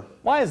shiver.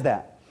 Why is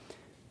that?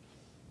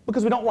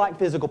 Because we don't like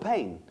physical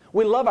pain.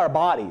 We love our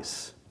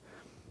bodies.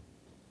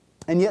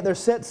 And yet there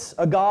sits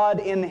a God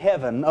in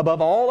heaven above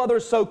all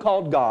other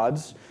so-called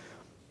gods,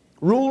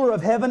 ruler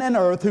of heaven and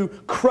earth, who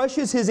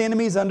crushes His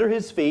enemies under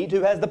His feet,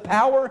 who has the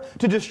power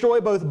to destroy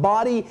both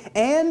body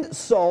and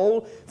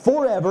soul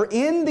forever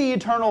in the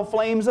eternal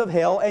flames of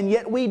hell, and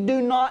yet we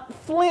do not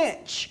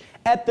flinch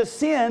at the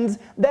sins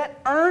that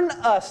earn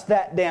us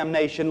that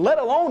damnation, let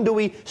alone do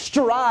we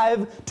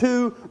strive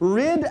to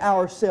rid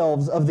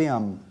ourselves of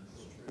them.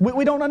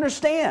 We don't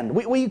understand.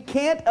 We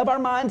can't of our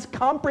minds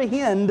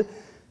comprehend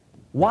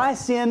why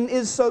sin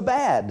is so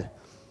bad.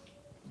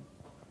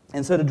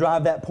 And so to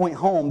drive that point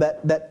home,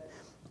 that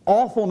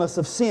awfulness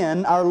of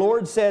sin, our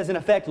Lord says in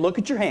effect, look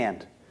at your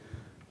hand.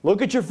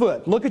 Look at your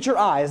foot. Look at your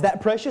eye. Is that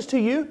precious to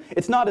you?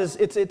 It's not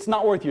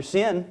worth your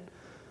sin.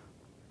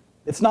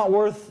 It's not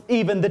worth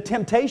even the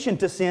temptation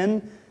to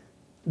sin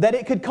that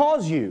it could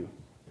cause you.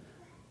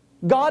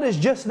 God is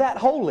just that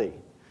holy.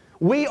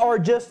 We are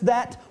just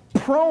that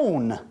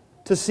prone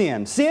to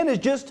sin. Sin is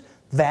just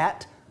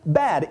that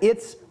bad.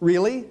 It's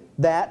really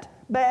that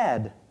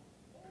bad.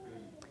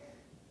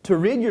 To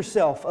rid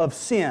yourself of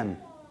sin,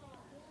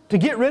 to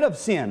get rid of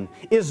sin,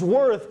 is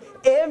worth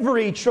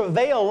every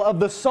travail of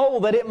the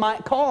soul that it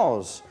might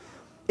cause.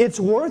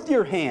 It's worth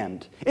your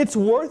hand. It's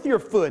worth your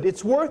foot.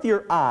 It's worth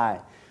your eye.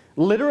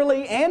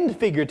 Literally and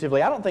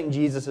figuratively. I don't think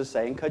Jesus is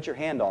saying cut your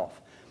hand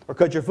off or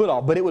cut your foot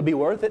off, but it would be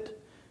worth it.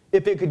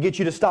 If it could get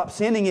you to stop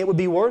sinning, it would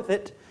be worth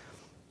it.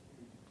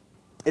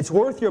 It's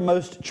worth your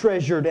most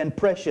treasured and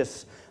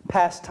precious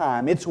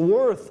pastime. It's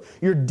worth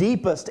your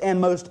deepest and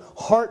most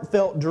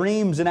heartfelt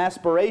dreams and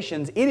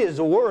aspirations. It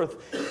is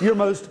worth your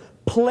most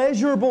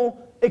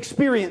pleasurable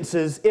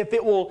experiences if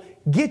it will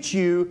get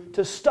you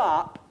to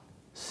stop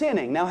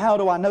sinning. Now, how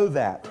do I know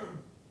that?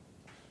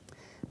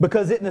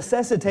 Because it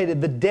necessitated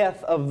the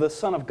death of the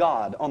Son of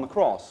God on the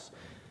cross.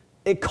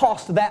 It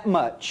cost that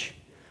much.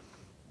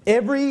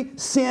 Every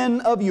sin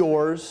of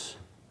yours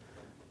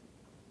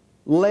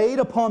laid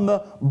upon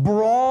the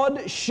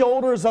broad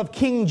shoulders of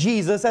King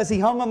Jesus as He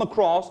hung on the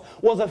cross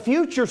was a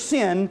future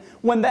sin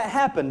when that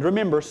happened,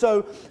 remember.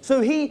 So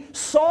He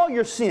saw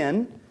your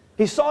sin.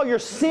 He saw your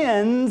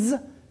sins,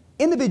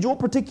 individual,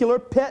 particular,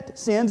 pet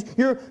sins.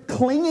 You're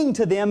clinging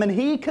to them, and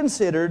He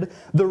considered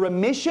the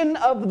remission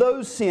of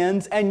those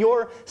sins and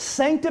your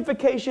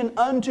sanctification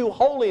unto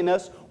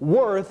holiness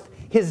worth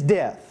His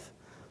death.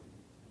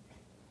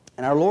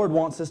 And our Lord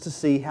wants us to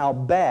see how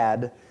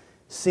bad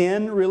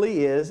sin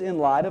really is in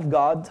light of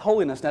God's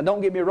holiness. Now, don't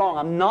get me wrong.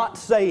 I'm not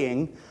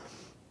saying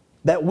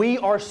that we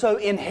are so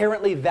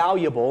inherently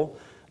valuable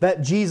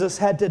that Jesus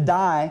had to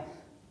die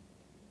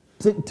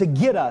to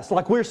get us,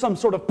 like we're some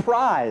sort of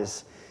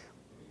prize.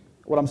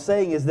 What I'm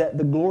saying is that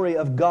the glory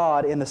of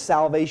God in the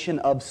salvation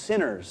of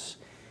sinners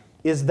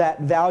is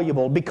that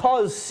valuable.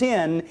 Because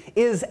sin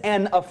is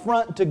an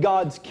affront to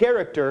God's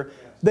character,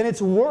 then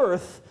it's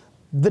worth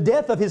the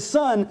death of His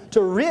Son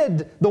to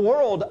rid the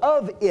world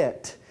of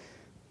it.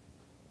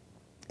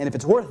 And if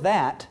it's worth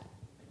that,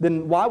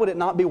 then why would it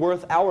not be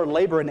worth our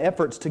labor and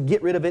efforts to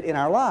get rid of it in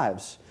our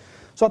lives?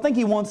 So I think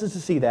He wants us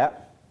to see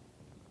that.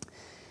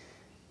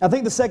 I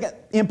think the second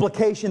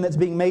implication that's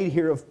being made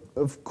here,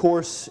 of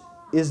course,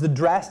 is the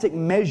drastic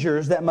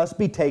measures that must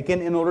be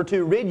taken in order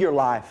to rid your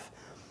life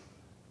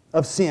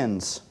of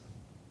sins.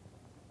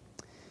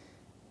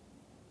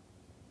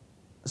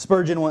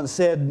 Spurgeon once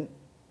said,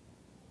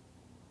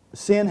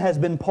 sin has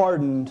been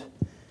pardoned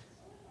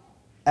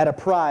at a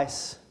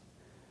price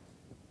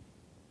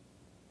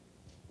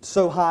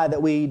so high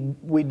that we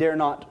dare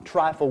not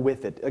trifle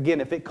with it.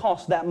 Again, if it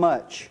costs that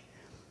much,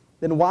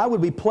 then why would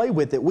we play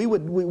with it? We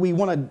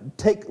want to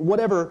take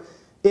whatever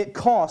it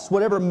costs,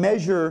 whatever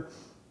measure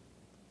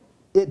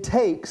it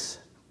takes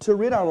to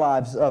rid our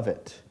lives of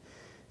it.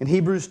 In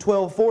Hebrews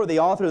 12:4, the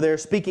author there,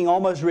 speaking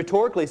almost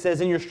rhetorically,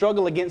 says, in your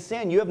struggle against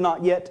sin, you have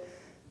not yet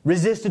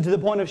resisted to the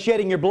point of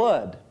shedding your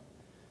blood.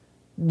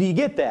 Do you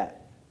get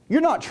that?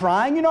 You're not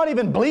trying. You're not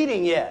even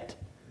bleeding yet.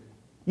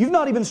 You've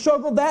not even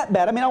struggled that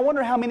bad. I mean, I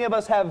wonder how many of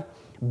us have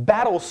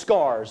battle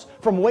scars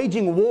from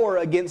waging war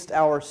against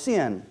our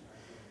sin.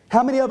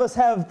 How many of us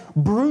have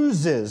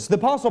bruises? The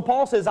Apostle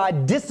Paul says, I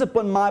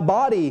discipline my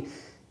body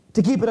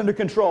to keep it under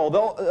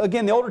control.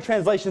 Again, the older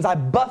translations, I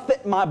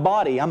buffet my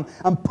body. I'm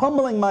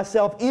pummeling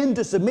myself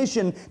into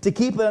submission to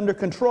keep it under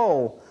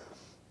control.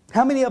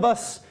 How many of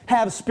us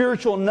have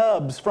spiritual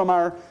nubs from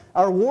our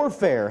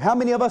warfare? How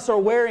many of us are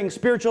wearing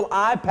spiritual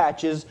eye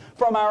patches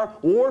from our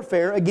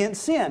warfare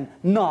against sin?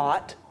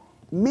 Not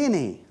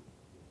many.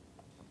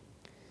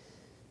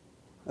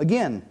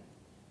 Again,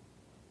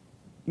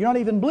 you're not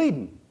even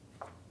bleeding.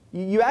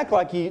 You act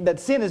like that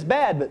sin is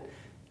bad, but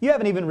you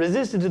haven't even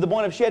resisted to the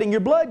point of shedding your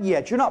blood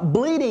yet. You're not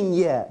bleeding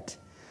yet.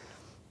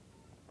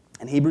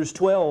 In Hebrews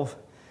 12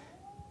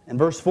 and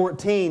verse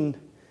 14,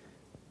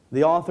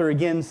 the author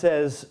again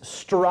says,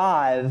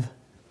 strive,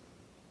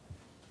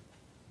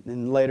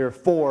 and later,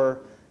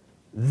 for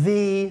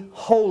the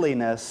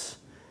holiness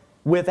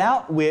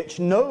without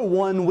which no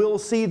one will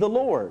see the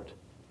Lord.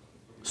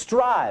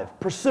 Strive,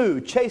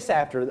 pursue, chase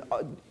after.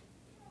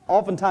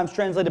 oftentimes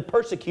translated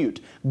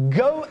persecute.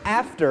 Go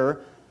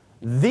after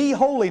the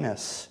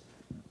holiness.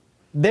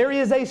 There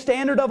is a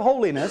standard of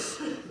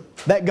holiness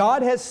that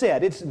God has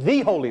said. It's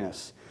the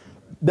holiness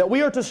that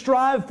we are to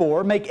strive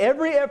for, make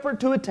every effort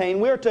to attain.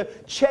 We are to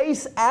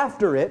chase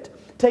after it,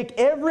 take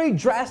every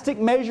drastic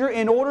measure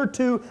in order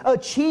to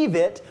achieve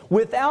it.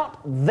 Without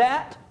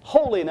that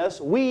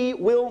holiness, we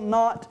will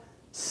not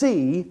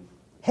see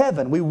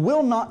heaven. We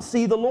will not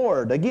see the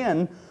Lord.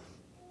 Again,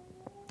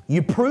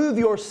 you prove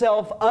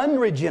yourself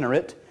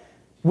unregenerate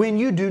when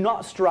you do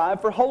not strive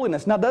for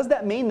holiness. Now, does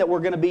that mean that we're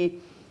going to be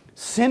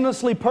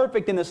sinlessly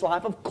perfect in this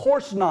life? Of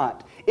course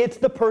not. It's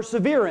the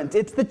perseverance,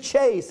 it's the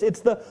chase,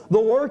 it's the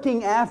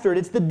working after it,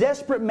 it's the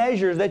desperate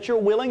measures that you're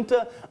willing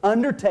to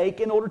undertake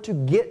in order to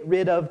get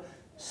rid of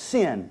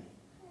sin.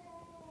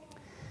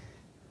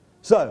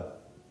 So,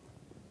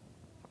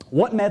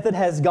 what method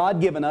has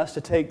God given us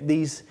to take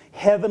these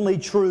heavenly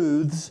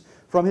truths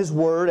from His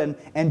Word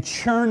and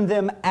churn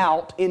them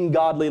out in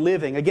godly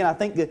living? Again, I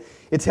think that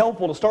it's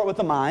helpful to start with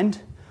the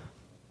mind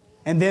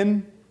and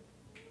then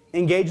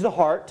engage the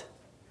heart.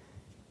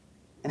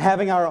 And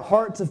having our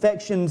heart's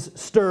affections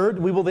stirred,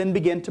 we will then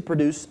begin to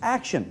produce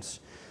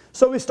actions.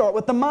 So we start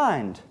with the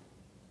mind.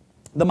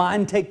 The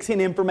mind takes in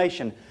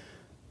information.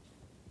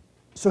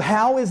 So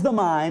how is the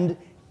mind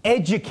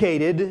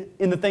educated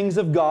in the things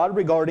of God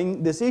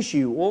regarding this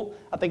issue? Well,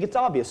 I think it's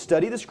obvious.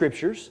 Study the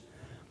Scriptures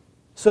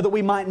so that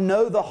we might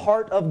know the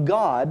heart of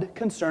God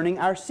concerning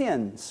our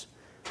sins.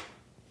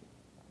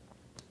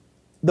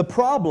 The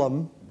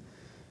problem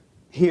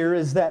here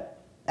is that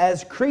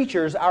as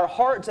creatures, our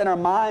hearts and our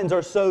minds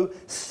are so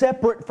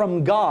separate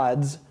from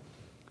God's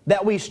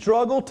that we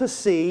struggle to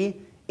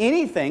see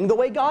anything the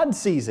way God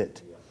sees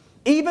it.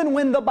 Even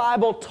when the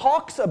Bible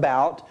talks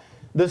about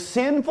the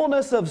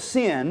sinfulness of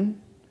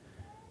sin,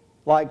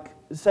 like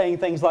saying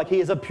things like, He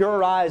is of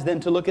purer eyes than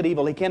to look at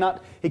evil. He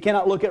cannot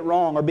look at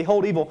wrong or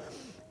behold evil.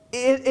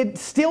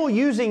 It's still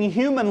using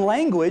human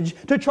language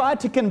to try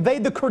to convey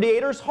the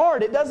Creator's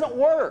heart. It doesn't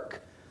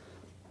work.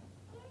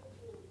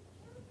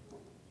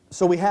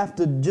 So we have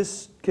to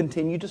just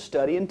continue to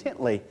study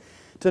intently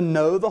to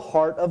know the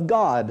heart of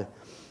God.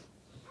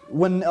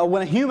 When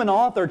a human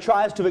author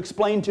tries to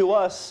explain to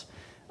us,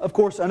 of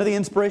course under the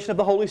inspiration of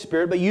the Holy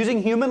Spirit, but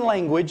using human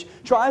language,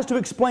 tries to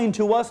explain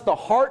to us the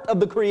heart of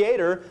the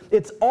Creator,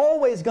 it's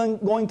always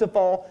going to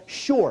fall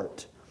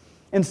short.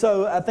 And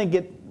so I think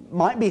it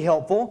might be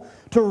helpful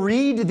to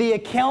read the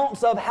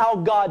accounts of how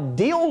God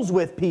deals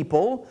with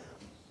people,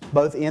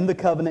 both in the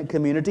covenant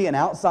community and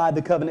outside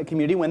the covenant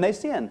community when they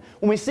sin.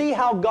 When we see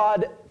how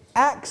God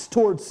acts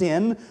towards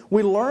sin,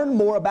 we learn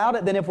more about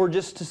it than if we're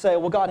just to say,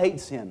 well, God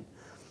hates sin.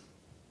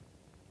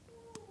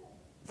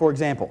 For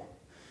example,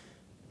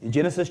 in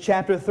Genesis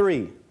chapter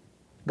 3,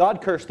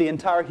 God cursed the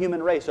entire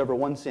human race over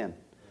one sin.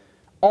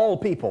 All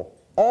people,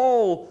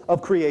 all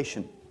of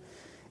creation.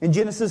 In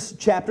Genesis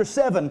chapter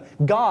 7,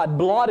 God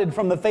blotted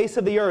from the face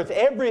of the earth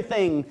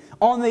everything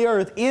on the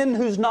earth in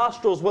whose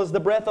nostrils was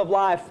the breath of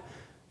life.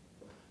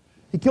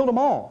 He killed them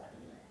all.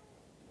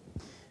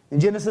 In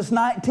Genesis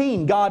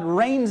 19, God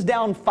rains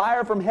down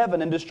fire from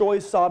heaven and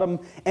destroys Sodom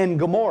and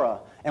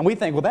Gomorrah. And we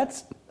think, well,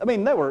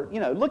 they were,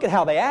 look at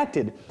how they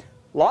acted.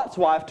 Lot's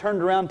wife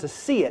turned around to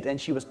see it, and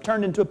she was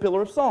turned into a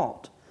pillar of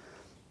salt.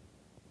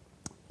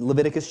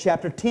 Leviticus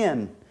chapter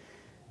 10,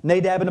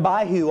 Nadab and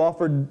Abihu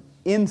offered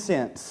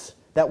incense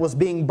that was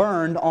being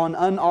burned on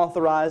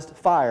unauthorized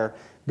fire.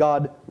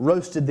 God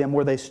roasted them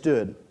where they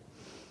stood.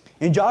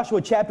 In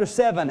Joshua chapter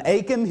 7,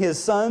 Achan,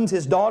 his sons,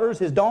 his daughters,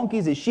 his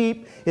donkeys, his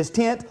sheep, his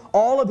tent,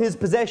 all of his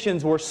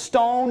possessions were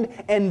stoned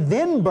and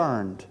then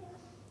burned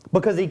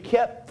because he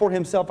kept for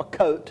himself a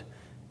coat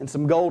and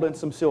some gold and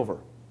some silver.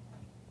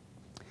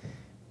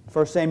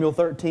 1 Samuel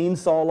 13,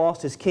 Saul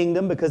lost his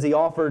kingdom because he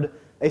offered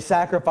a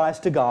sacrifice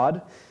to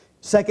God.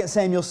 2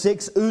 Samuel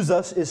 6,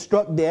 Uzzah is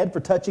struck dead for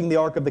touching the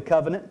Ark of the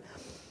Covenant.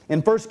 In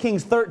 1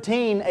 Kings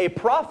 13, a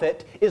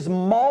prophet is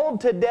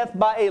mauled to death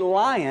by a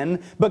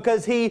lion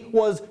because he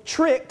was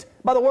tricked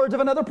by the words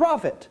of another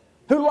prophet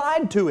who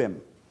lied to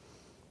him.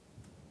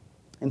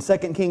 In 2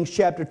 Kings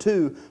chapter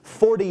 2,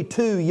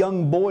 42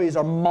 young boys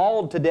are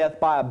mauled to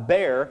death by a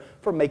bear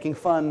for making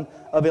fun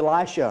of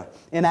Elisha.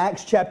 In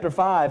Acts chapter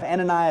 5,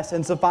 Ananias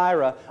and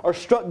Sapphira are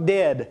struck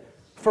dead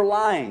for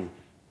lying.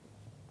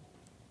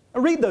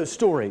 Read those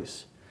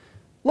stories.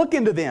 Look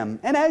into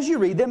them. And as you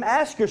read them,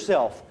 ask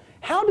yourself,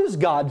 how does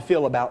God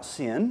feel about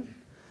sin?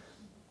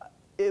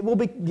 It will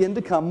begin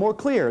to come more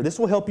clear. This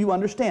will help you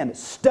understand.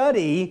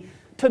 Study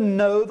to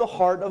know the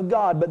heart of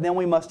God, but then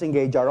we must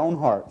engage our own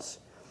hearts.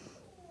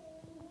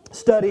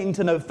 Studying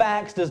to know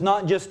facts does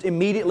not just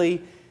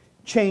immediately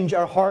change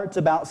our hearts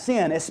about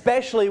sin,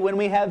 especially when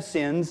we have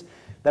sins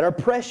that are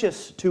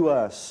precious to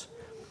us.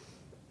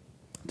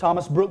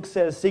 Thomas Brooks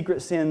says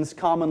secret sins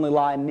commonly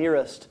lie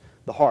nearest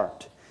the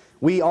heart.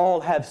 We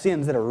all have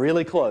sins that are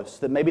really close,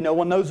 that maybe no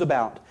one knows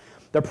about.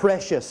 They're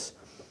precious.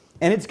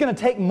 And it's going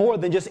to take more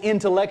than just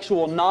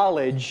intellectual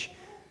knowledge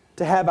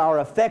to have our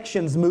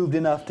affections moved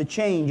enough to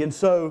change. And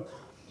so,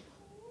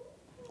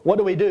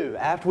 what do?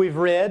 After we've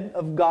read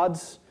of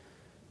God's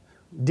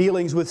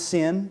dealings with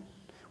sin.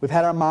 We've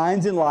had our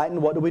minds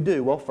enlightened. What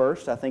do? Well,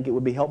 first, I think it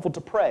would be helpful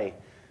to pray.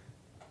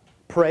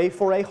 Pray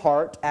for a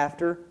heart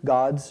after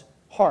God's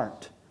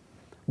heart.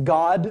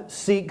 God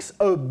seeks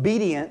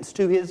obedience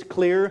to His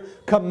clear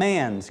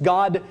commands.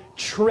 God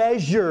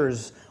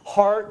treasures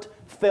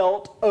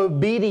heartfelt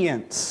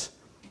obedience.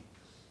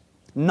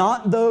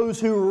 Not those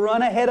who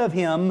run ahead of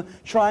Him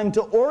trying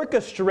to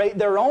orchestrate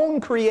their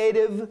own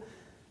creative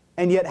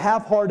and yet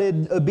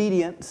half-hearted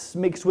obedience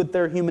mixed with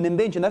their human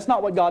invention. That's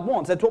not what God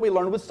wants. That's what we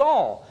learned with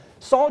Saul.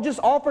 Saul just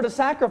offered a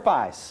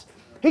sacrifice.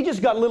 He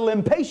just got a little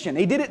impatient.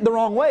 He did it the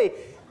wrong way.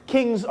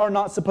 Kings are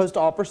not supposed to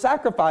offer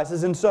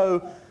sacrifices, and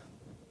so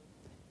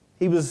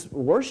he was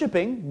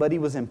worshiping, but he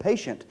was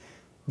impatient.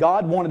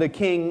 God wanted a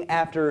king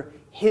after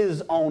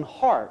His own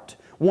heart,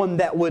 one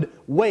that would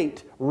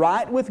wait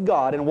right with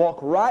God and walk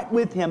right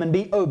with Him and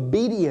be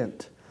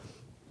obedient.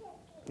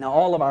 Now,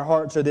 all of our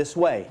hearts are this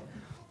way.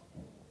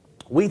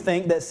 We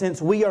think that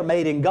since we are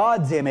made in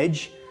God's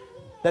image,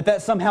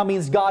 that somehow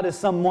means God is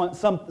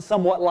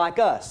somewhat like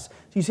us.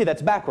 So you see,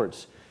 that's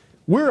backwards.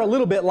 We're a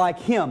little bit like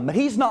Him, but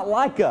He's not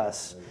like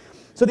us.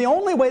 So the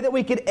only way that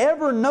we could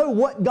ever know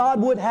what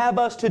God would have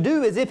us to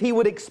do is if He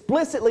would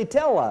explicitly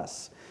tell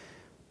us.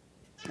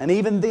 And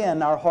even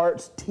then, our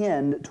hearts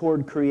tend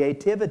toward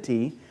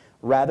creativity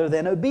rather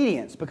than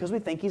obedience because we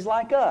think He's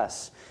like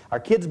us. Our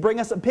kids bring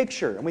us a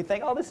picture and we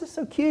think, oh, this is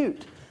so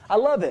cute. I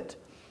love it.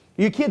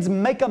 Your kids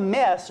make a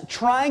mess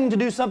trying to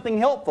do something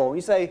helpful.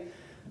 You say,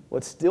 well,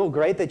 it's still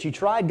great that you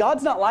tried.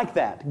 God's not like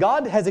that.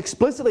 God has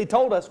explicitly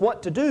told us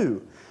what to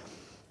do.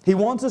 He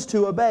wants us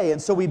to obey.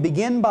 And so we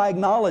begin by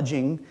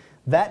acknowledging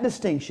that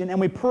distinction, and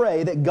we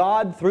pray that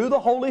God, through the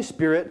Holy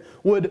Spirit,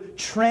 would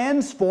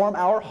transform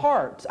our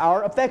hearts,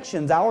 our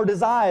affections, our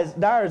desires,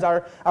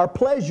 our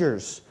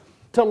pleasures,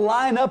 to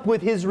line up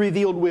with His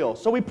revealed will.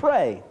 So we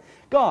pray,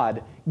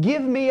 God,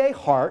 give me a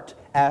heart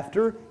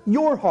after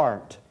Your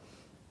heart.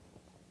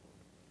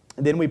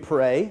 And then we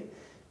pray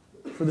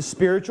for the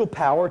spiritual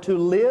power to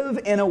live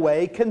in a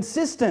way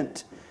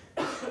consistent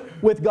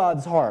with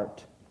God's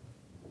heart.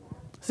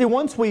 See,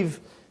 once we've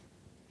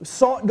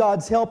sought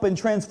God's help in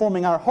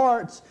transforming our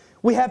hearts,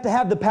 we have to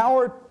have the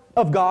power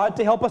of God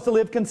to help us to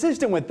live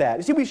consistent with that.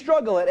 You see, we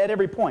struggle at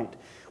every point.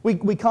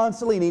 We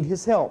constantly need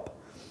His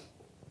help.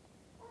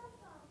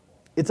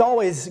 It's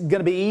always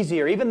going to be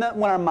easier, even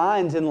when our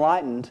mind's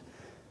enlightened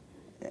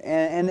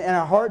and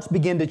our hearts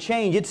begin to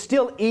change, it's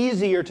still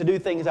easier to do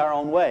things our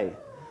own way.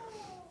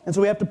 And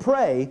so we have to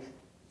pray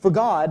for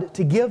God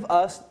to give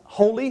us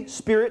Holy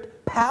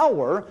Spirit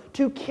power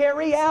to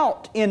carry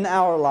out in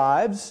our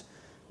lives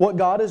what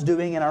God is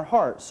doing in our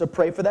hearts. So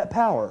pray for that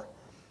power.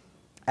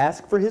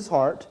 Ask for His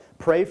heart.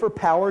 Pray for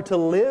power to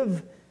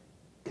live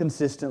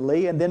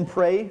consistently. And then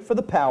pray for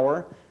the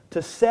power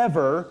to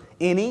sever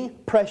any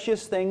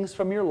precious things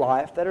from your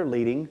life that are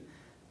leading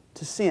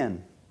to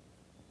sin.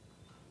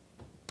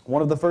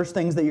 One of the first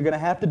things that you're going to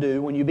have to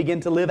do when you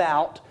begin to live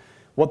out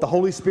what the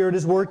Holy Spirit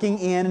is working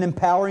in and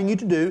empowering you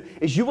to do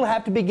is you will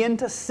have to begin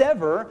to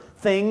sever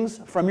things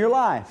from your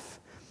life.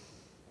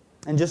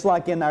 And just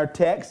like in our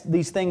text,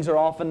 these things are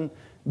often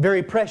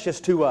very precious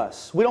to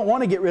us. We don't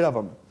want to get rid of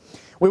them.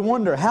 We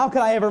wonder, how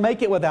can I ever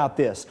make it without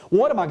this?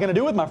 What am I going to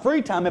do with my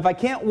free time if I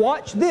can't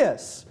watch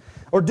this?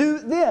 Or do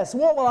this?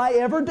 What will I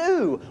ever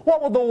do?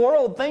 What will the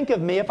world think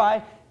of me if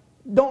I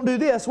don't do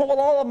this? What will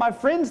all of my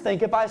friends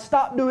think if I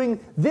stop doing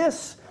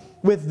this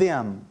with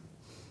them?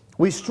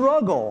 We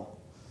struggle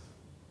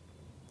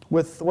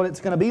with what it's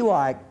going to be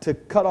like to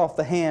cut off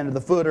the hand or the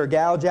foot or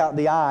gouge out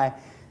the eye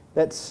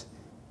that's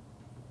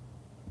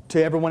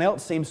to everyone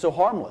else seems so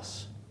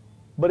harmless.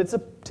 But it's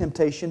a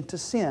temptation to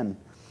sin.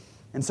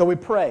 And so we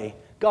pray,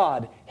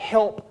 God,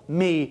 help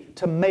me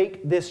to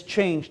make this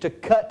change, to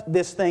cut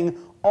this thing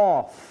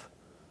off.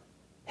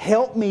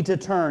 Help me to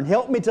turn.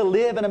 Help me to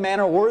live in a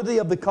manner worthy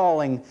of the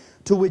calling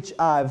to which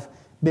I've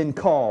been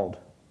called.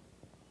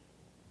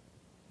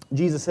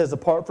 Jesus says,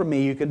 apart from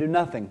me, you can do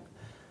nothing.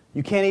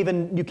 You can't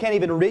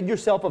even rid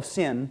yourself of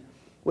sin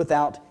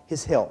without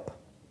His help.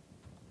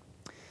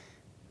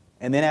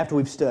 And then after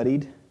we've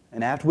studied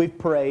and after we've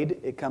prayed,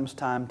 it comes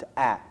time to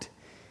act.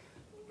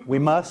 We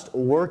must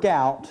work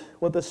out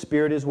what the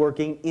Spirit is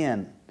working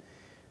in.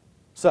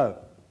 So,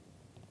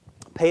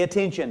 pay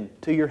attention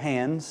to your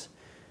hands,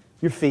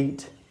 your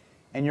feet,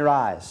 and your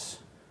eyes.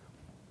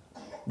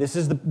 This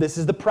is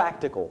the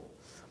practical.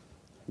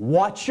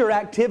 Watch your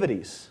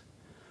activities.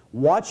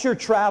 Watch your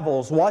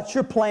travels. Watch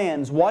your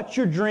plans. Watch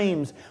your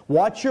dreams.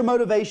 Watch your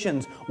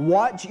motivations.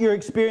 Watch your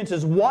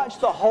experiences. Watch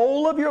the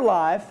whole of your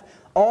life,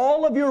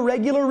 all of your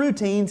regular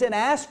routines, and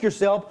ask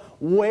yourself,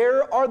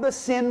 where are the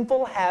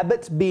sinful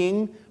habits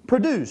being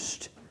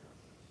produced?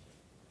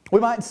 We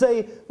might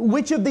say,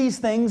 which of these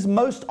things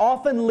most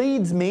often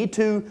leads me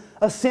to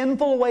a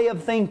sinful way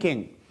of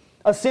thinking,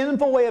 a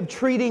sinful way of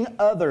treating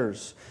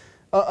others,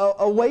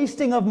 a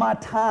wasting of my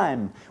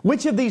time?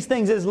 Which of these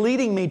things is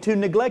leading me to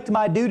neglect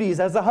my duties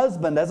as a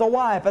husband, as a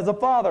wife, as a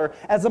father,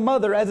 as a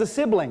mother, as a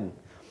sibling?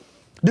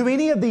 Do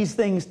any of these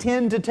things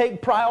tend to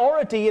take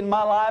priority in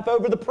my life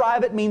over the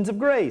private means of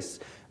grace,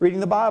 reading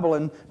the Bible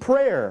and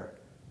prayer?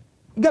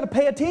 You've got to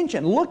pay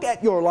attention. Look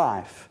at your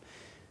life.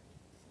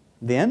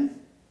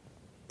 Then,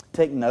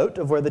 take note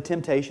of where the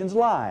temptations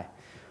lie.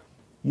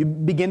 You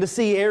begin to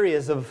see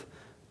areas of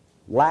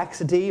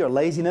laxity or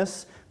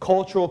laziness,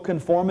 cultural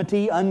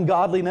conformity,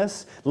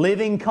 ungodliness,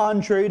 living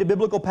contrary to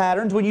biblical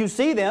patterns. When you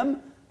see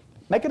them,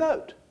 make a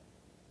note.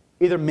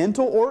 Either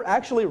mental or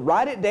actually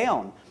write it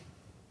down.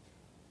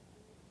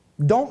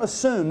 Don't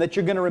assume that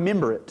you're going to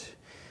remember it.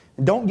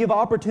 Don't give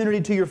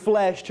opportunity to your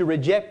flesh to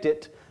reject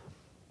it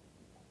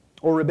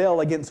or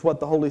rebel against what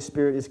the Holy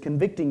Spirit is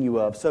convicting you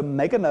of. So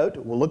make a note.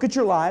 We'll look at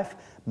your life,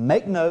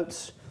 make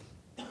notes,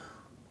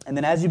 and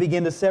then as you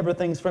begin to sever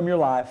things from your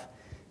life,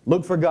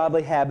 look for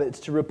godly habits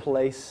to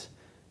replace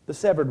the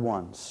severed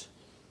ones.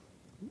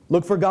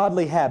 Look for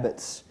godly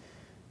habits.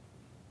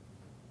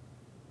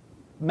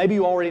 Maybe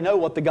you already know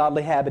what the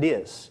godly habit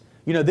is.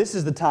 You know, this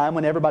is the time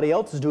when everybody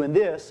else is doing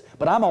this,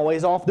 but I'm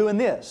always off doing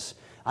this.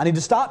 I need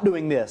to stop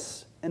doing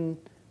this and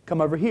come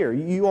over here.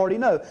 You already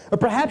know. Or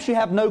perhaps you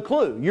have no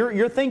clue.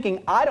 You're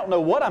thinking, I don't know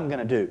what I'm going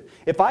to do.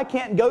 If I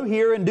can't go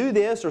here and do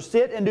this or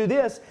sit and do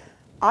this,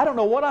 I don't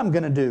know what I'm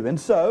going to do. And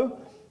so,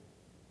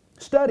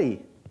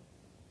 study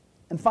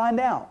and find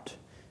out.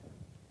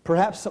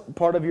 Perhaps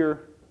part of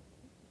your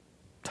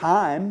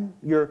time,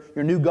 your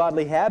new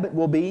godly habit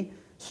will be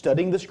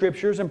studying the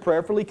Scriptures and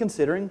prayerfully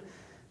considering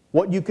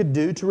what you could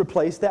do to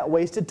replace that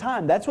wasted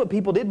time. That's what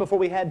people did before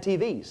we had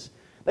TVs.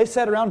 They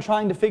sat around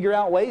trying to figure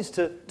out ways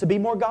to be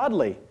more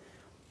godly.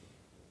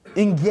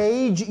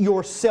 Engage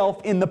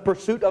yourself in the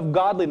pursuit of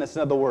godliness,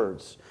 in other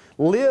words.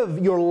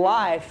 Live your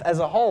life as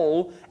a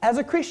whole as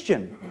a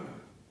Christian.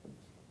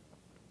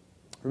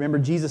 Remember,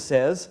 Jesus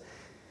says,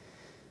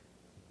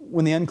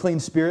 when the unclean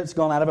spirit's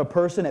gone out of a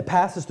person, it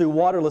passes through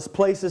waterless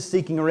places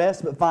seeking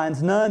rest, but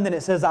finds none. Then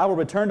it says, I will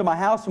return to my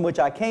house from which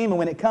I came, and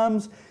when it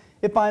comes,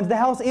 it finds the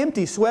house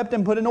empty, swept,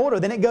 and put in order.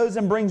 Then it goes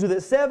and brings with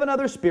it 7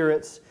 other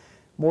spirits,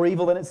 more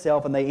evil than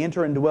itself, and they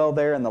enter and dwell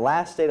there, and the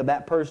last state of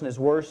that person is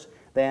worse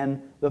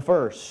than the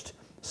first.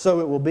 So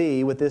it will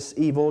be with this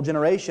evil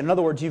generation. In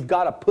other words, you've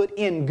got to put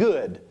in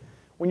good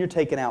when you're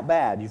taking out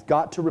bad. You've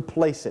got to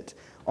replace it.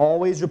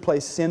 Always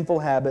replace sinful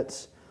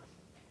habits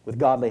with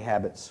godly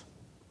habits.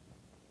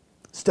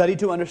 Study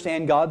to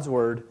understand God's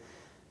Word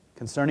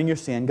concerning your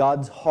sin,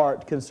 God's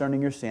heart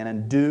concerning your sin,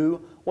 and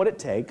do what it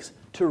takes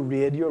to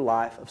rid your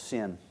life of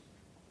sin.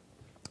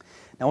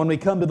 Now, when we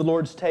come to the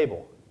Lord's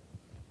table,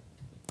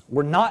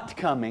 we're not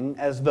coming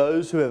as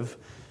those who have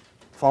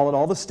followed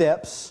all the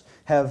steps,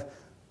 have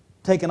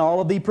taken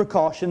all of the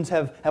precautions,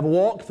 have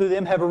walked through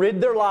them, have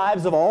rid their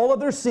lives of all of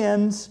their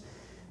sins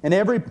and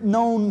every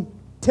known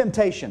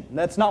temptation.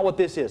 That's not what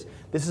this is.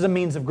 This is a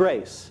means of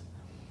grace.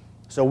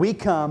 So we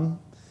come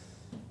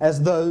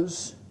as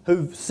those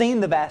who've seen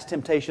the vast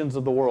temptations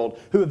of the world,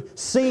 who have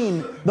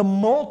seen the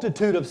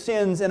multitude of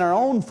sins in our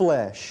own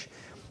flesh.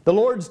 The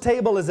Lord's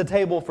table is a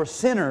table for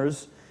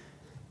sinners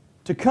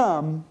to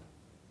come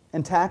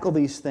and tackle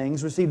these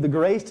things, receive the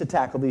grace to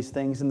tackle these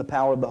things in the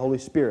power of the Holy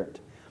Spirit.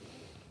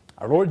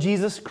 Our Lord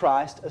Jesus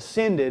Christ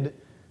ascended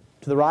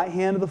to the right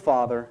hand of the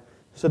Father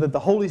so that the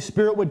Holy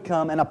Spirit would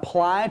come and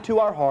apply to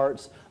our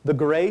hearts the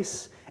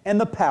grace and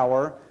the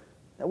power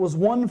that was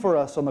won for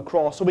us on the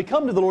cross. So we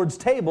come to the Lord's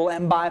table,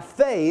 and by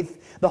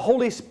faith, the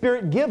Holy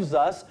Spirit gives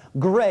us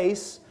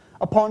grace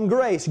upon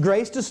grace.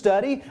 Grace to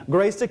study,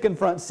 grace to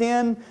confront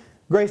sin,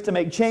 grace to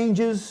make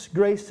changes,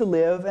 grace to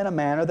live in a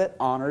manner that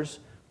honors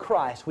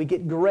Christ. We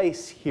get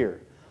grace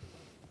here.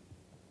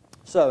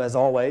 So, as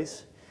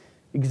always,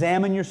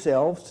 examine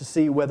yourselves to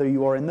see whether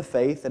you are in the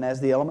faith, and as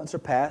the elements are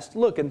passed,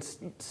 look and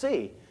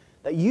see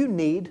that you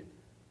need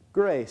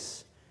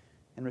grace,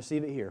 and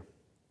receive it here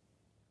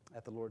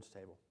at the Lord's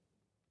table.